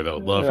Sigourney Weaver though.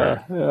 Love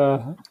her.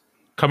 Yeah.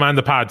 Come on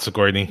the pod,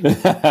 Sigourney.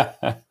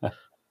 All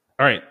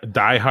right,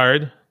 Die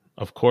Hard,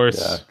 of course.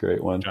 Yeah,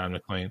 great one. John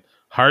McClane.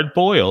 Hard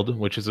Boiled,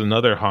 which is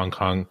another Hong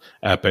Kong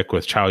epic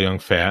with Chow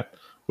Yun-fat,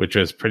 which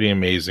is pretty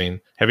amazing.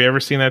 Have you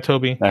ever seen that,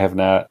 Toby? I have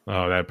not.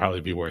 Oh, that'd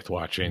probably be worth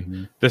watching.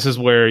 Mm-hmm. This is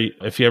where,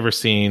 if you ever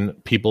seen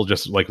people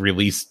just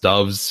release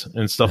doves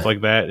and stuff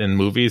like that in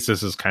movies,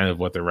 this is kind of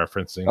what they're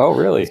referencing. Oh,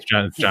 really?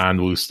 It's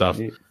John Woo stuff.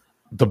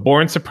 The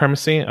Bourne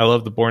Supremacy. I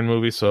love the Bourne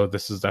movie, so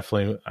this is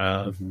definitely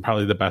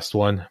probably the best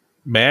one.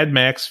 Mad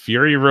Max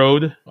Fury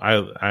Road. I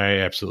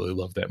absolutely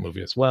love that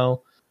movie as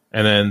well.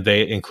 And then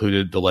they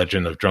included The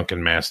Legend of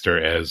Drunken Master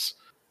as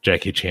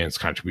Jackie Chan's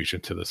contribution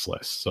to this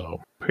list.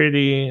 So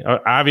pretty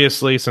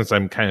obviously, since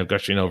I'm kind of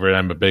gushing over it,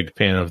 I'm a big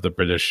fan of the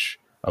British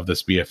of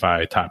this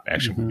BFI top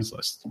action movies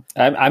list.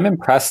 I'm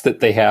impressed that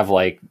they have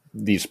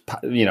these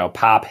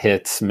pop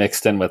hits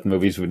mixed in with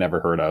movies we've never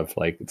heard of.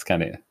 It's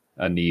kind of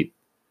a neat.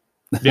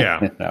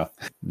 Yeah,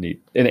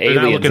 neat. And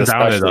Aliens,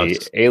 especially.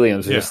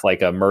 Aliens is just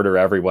like a murder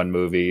everyone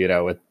movie,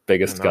 with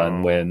biggest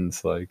gun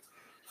wins.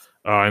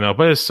 Oh, I know,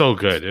 but it's so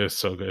good. It's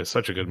so good. It's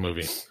such a good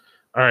movie.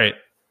 All right.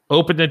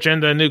 Open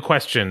agenda, new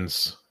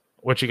questions.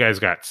 What you guys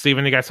got?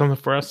 Steven, you got something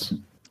for us?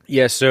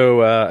 Yeah,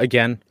 so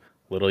again,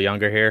 a little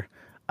younger here.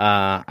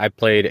 I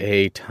played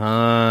a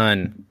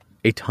ton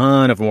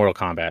of Mortal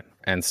Kombat.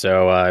 And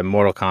so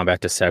Mortal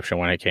Kombat Deception,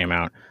 when it came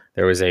out,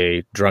 there was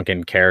a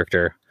drunken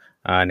character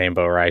named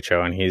Bo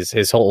Raicho, and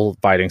his whole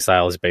fighting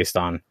style is based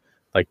on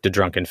the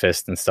drunken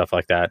fist and stuff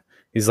like that.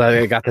 He's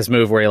got this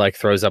move where he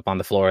throws up on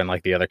the floor and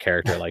the other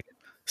character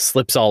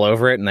slips all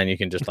over it, and then you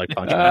can just punch him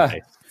in the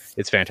face.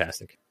 It's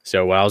fantastic.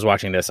 So while I was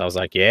watching this, I was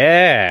like,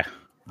 yeah,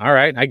 all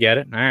right, I get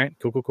it. All right,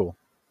 cool.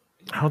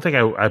 I don't think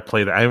I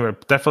played it. I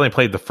definitely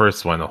played the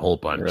first one a whole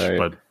bunch,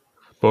 but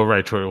Bo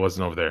Raicho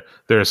wasn't over there.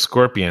 There's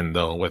Scorpion,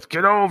 though, with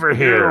Get Over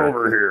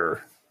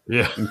Here.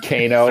 Yeah. And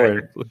Kano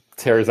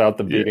tears out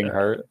the beating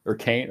heart. Or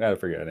Kane. I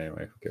forget.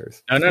 Anyway, who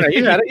cares? No.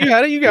 You got it.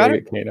 Kano. You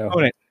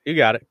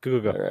got it. Go.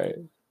 All right.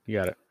 You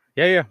got it.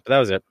 Yeah. But that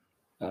was it.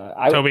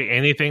 Toby,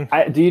 anything?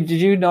 Did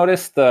you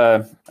notice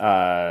the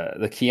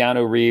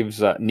Keanu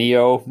Reeves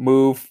Neo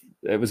move?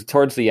 It was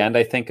towards the end,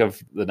 I think,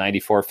 of the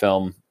 '94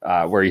 film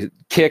where he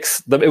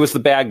kicks. It was the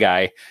bad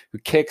guy who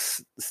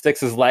sticks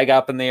his leg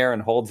up in the air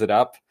and holds it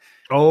up.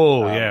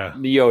 Oh, yeah.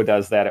 Neo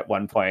does that at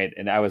one point,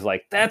 and I was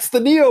like, "That's the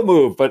Neo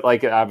move." But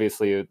like,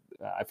 obviously,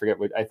 I forget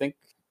what I think.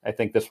 I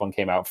think this one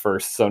came out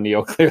first, so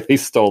Neo clearly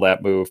stole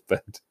that move.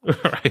 But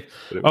right.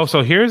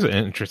 So here's an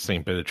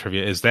interesting bit of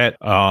trivia: is that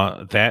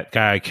that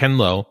guy Ken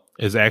Lo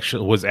was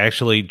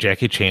actually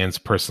Jackie Chan's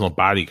personal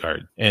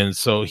bodyguard, and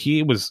so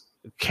he was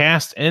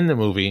cast in the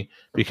movie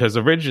because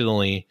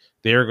originally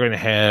they were going to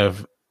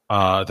have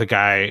the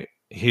guy,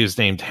 he was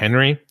named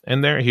Henry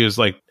in there. He was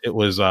like, it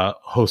was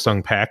Ho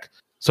Sung Pak.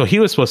 So he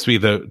was supposed to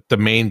be the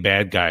main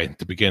bad guy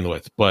to begin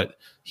with, but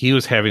he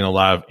was having a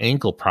lot of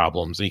ankle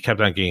problems and he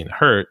kept on getting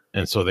hurt.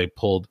 And so they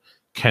pulled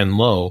Ken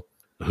Lo,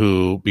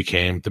 who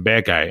became the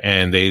bad guy,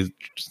 and they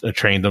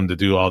trained him to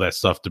do all that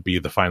stuff to be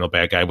the final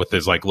bad guy with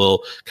his like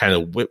little kind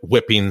of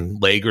whipping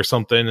leg or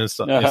something and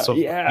stuff.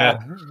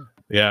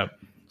 Yeah.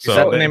 So is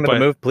that the name of the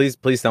move? Please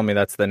tell me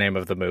that's the name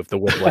of the move. The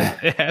whip leg.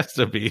 It has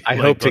to be. I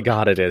hope to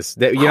God it is.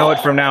 You know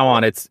what? From now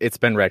on, it's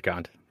been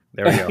retconned.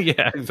 There we go.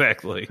 Yeah,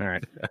 exactly. All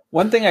right.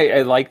 One thing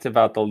I liked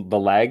about the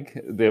leg,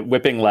 the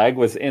whipping leg,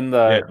 was in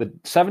the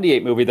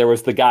 78 movie. There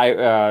was the guy,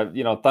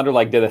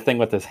 Thunderleg did a thing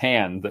with his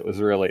hand that was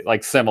really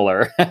like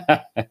similar. So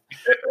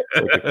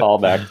we could call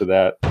back to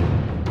that.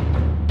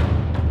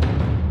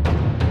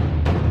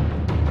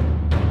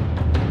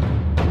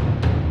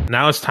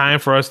 Now it's time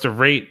for us to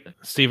rate.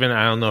 Steven,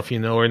 I don't know if you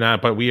know or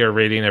not, but we are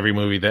rating every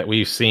movie that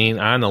we've seen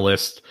on the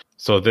list.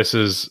 So this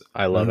is,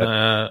 I love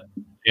it.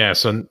 Yeah.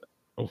 So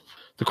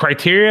the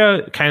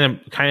criteria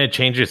kind of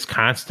changes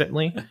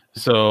constantly.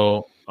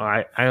 So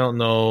I don't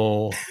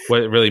know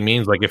what it really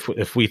means. Like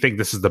if we think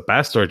this is the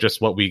best, or just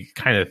what we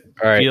kind of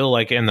feel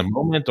like in the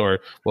moment,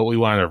 or what we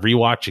want to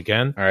rewatch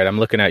again. All right, I'm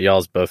looking at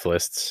y'all's both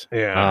lists.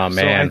 Yeah. Oh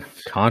man,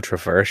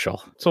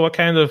 controversial. So what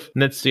kind of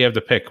nits do you have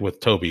to pick with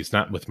Toby's,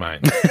 not with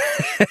mine?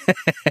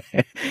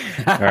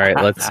 All right,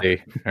 let's see.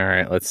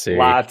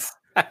 Lots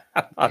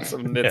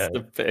of nits to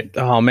pick.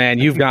 Oh man,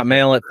 You've Got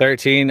Mail at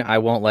 13. I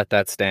won't let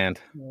that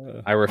stand.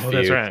 I refuse. Oh,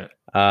 that's right.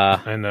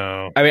 I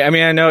know. I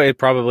mean, I know it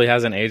probably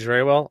hasn't aged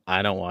very well.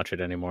 I don't watch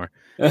it anymore.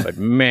 But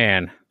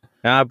man,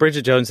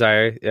 Bridget Jones'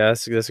 Diary. Yeah,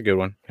 that's a good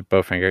one.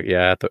 Bowfinger.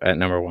 Yeah, at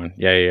number 1.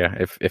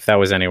 Yeah. If that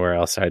was anywhere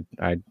else,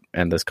 I'd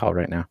end this call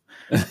right now.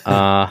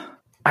 I'm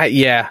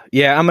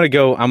gonna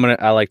go.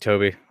 I like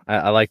Toby.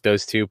 I like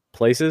those two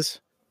places.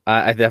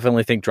 I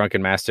definitely think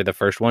Drunken Master, the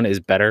first one, is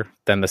better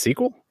than the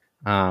sequel.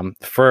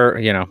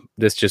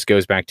 This just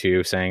goes back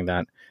to saying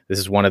that this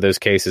is one of those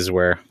cases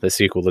where the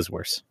sequel is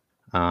worse.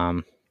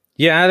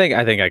 I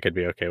think I could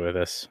be okay with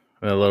this.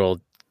 A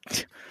little,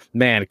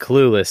 man,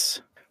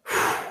 Clueless.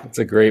 It's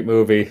a great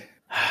movie.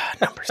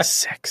 Number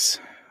 6.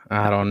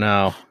 I don't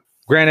know.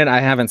 Granted, I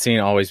haven't seen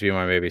Always Be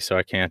My Baby, so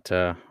I can't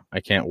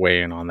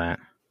weigh in on that.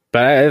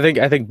 But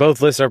I think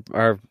both lists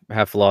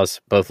have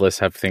flaws. Both lists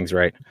have things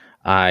right.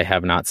 I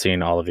have not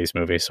seen all of these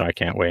movies, so I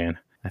can't weigh in.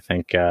 I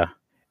think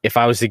if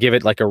I was to give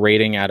it like a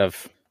rating I'm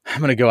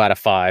going to go out of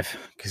 5,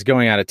 because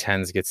going out of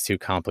 10s gets too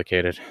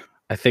complicated.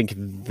 I think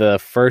the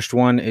first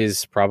one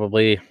is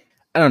probably,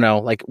 I don't know,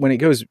 like when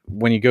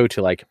you go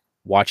to like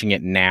watching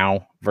it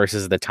now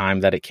versus the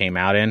time that it came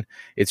out in,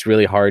 it's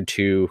really hard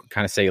to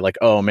kind of say like,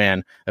 oh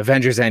man,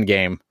 Avengers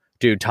Endgame,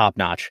 dude, top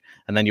notch.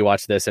 And then you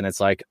watch this and it's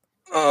like,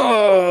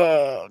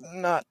 oh,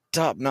 not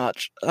top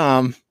notch.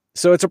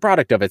 So it's a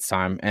product of its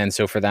time. And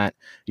so for that,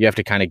 you have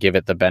to kind of give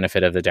it the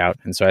benefit of the doubt.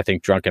 And so I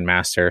think Drunken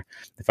Master,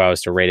 if I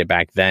was to rate it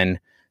back then,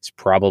 it's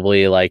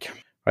probably like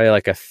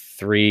a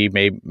 3,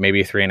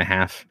 maybe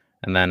 3.5.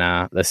 And then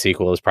the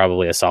sequel is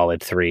probably a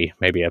solid 3,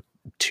 maybe a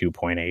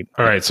 2.8.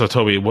 All right. So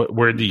Toby,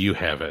 where do you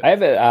have it? I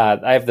have it.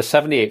 I have the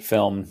 78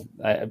 film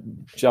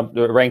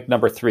ranked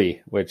number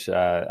 3, which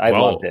I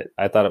loved it.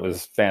 I thought it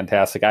was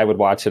fantastic. I would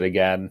watch it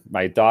again.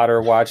 My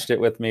daughter watched it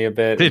with me a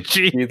bit. Did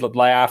she? She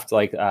laughed.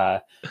 Like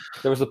there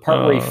was a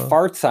part where he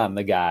farts on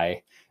the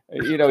guy.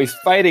 He's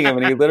fighting him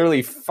and he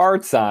literally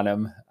farts on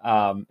him.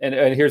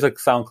 And here's a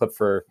sound clip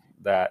for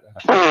that.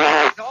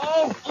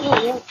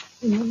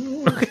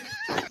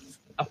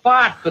 A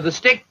fart for the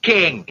Stick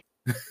King.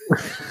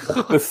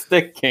 The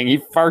Stick King. He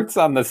farts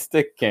on the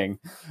Stick King.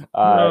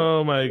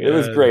 Oh my god! It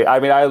was great. I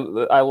mean,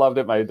 I loved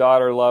it. My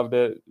daughter loved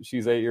it.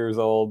 She's 8 years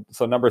old.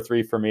 So number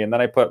 3 for me. And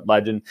then I put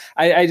Legend.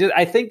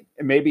 I think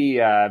maybe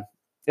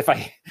if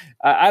I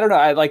don't know.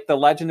 I like the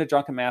Legend of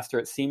Drunken Master.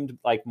 It seemed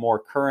like more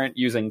current,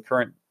 using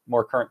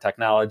more current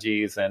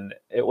technologies, and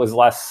it was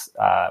less.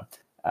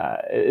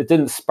 It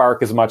didn't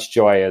spark as much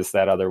joy as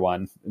that other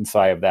one, and so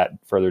I have that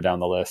further down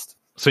the list.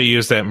 So you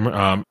use that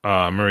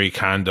Marie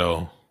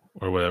Kondo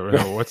or whatever.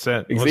 What's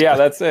that?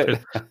 That's it.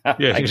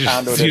 Yeah, he's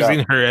just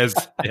using her as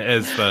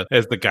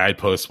the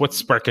guidepost. What's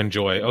sparking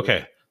joy?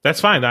 Okay,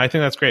 That's fine. I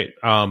think that's great.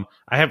 I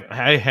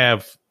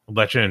have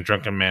Legend and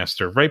Drunken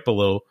Master right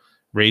below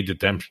Raid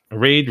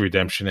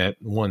Redemption at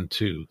 1,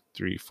 2,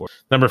 3, 4.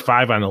 Number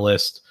 5 on the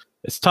list.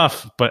 It's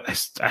tough, but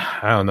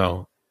I don't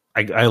know.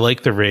 I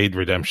like the Raid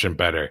Redemption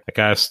better. I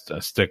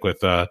gotta stick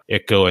with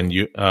Ikko and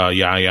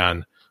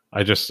Yayan.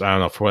 I don't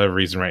know, for whatever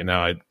reason right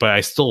now. But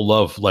I still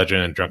love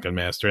Legend and Drunken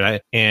Master.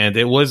 And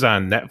it was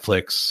on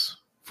Netflix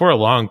for a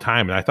long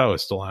time, and I thought it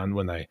was still on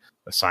when I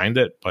assigned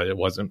it, but it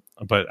wasn't.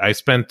 But I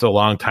spent a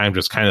long time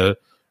just kind of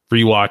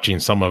rewatching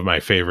some of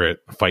my favorite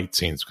fight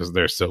scenes because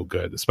they're so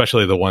good,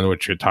 especially the one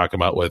which you're talking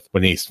about with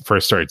when he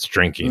first starts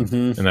drinking,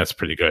 and that's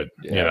pretty good,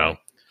 you know.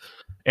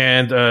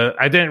 And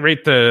I didn't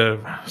rate the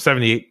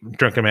 78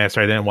 Drunken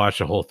Master. I didn't watch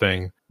the whole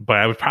thing, but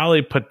I would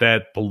probably put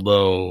that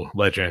below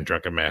Legend and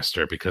Drunken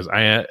Master because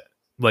I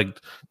like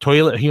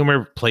toilet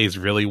humor plays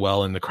really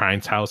well in the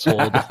Crimes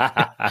household.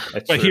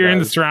 But here in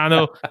the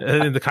Serrano,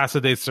 in the Casa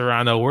de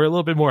Serrano, we're a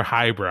little bit more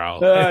highbrow.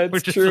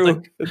 It's true.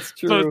 Like, it's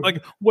true. So it's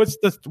like,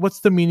 what's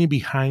the meaning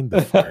behind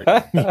the fart?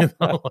 You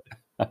know?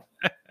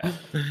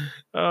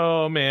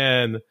 Oh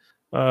man.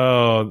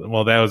 Oh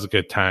well, that was a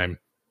good time.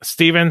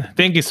 Steven,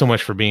 thank you so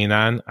much for being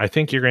on. I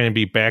think you're going to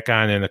be back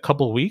on in a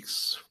couple of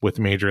weeks with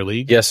Major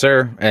League. Yes,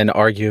 sir. And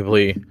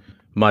arguably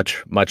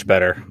much, much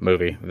better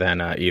movie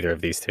than either of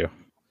these two.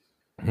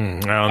 I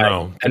don't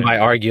know. And by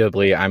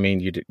arguably, I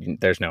mean,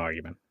 there's no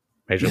argument.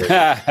 Major League.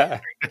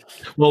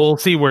 Well, we'll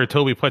see where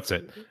Toby puts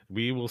it.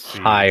 We will see.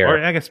 Higher.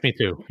 Or I guess me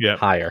too. Yeah.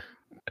 Higher.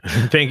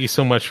 Thank you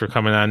so much for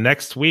coming on.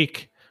 Next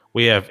week,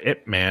 we have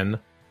Ip Man,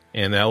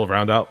 and that'll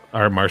round out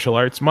our martial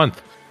arts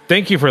month.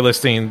 Thank you for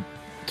listening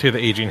to the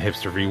Aging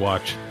Hipster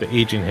Rewatch. The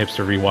Aging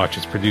Hipster Rewatch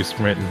is produced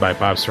and written by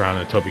Bob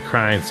Serrano and Toby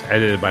Crines,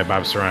 edited by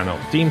Bob Serrano.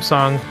 Theme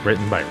song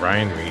written by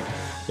Ryan Reed.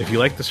 If you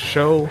like this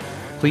show,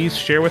 please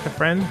share with a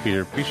friend. We'd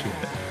appreciate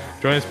it.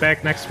 Join us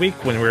back next week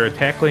when we're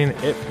tackling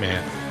Ip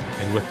Man.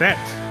 And with that,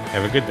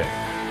 have a good day.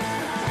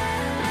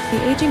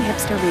 The Aging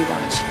Hipster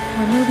Rewatch,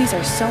 where movies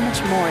are so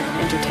much more than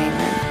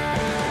entertainment.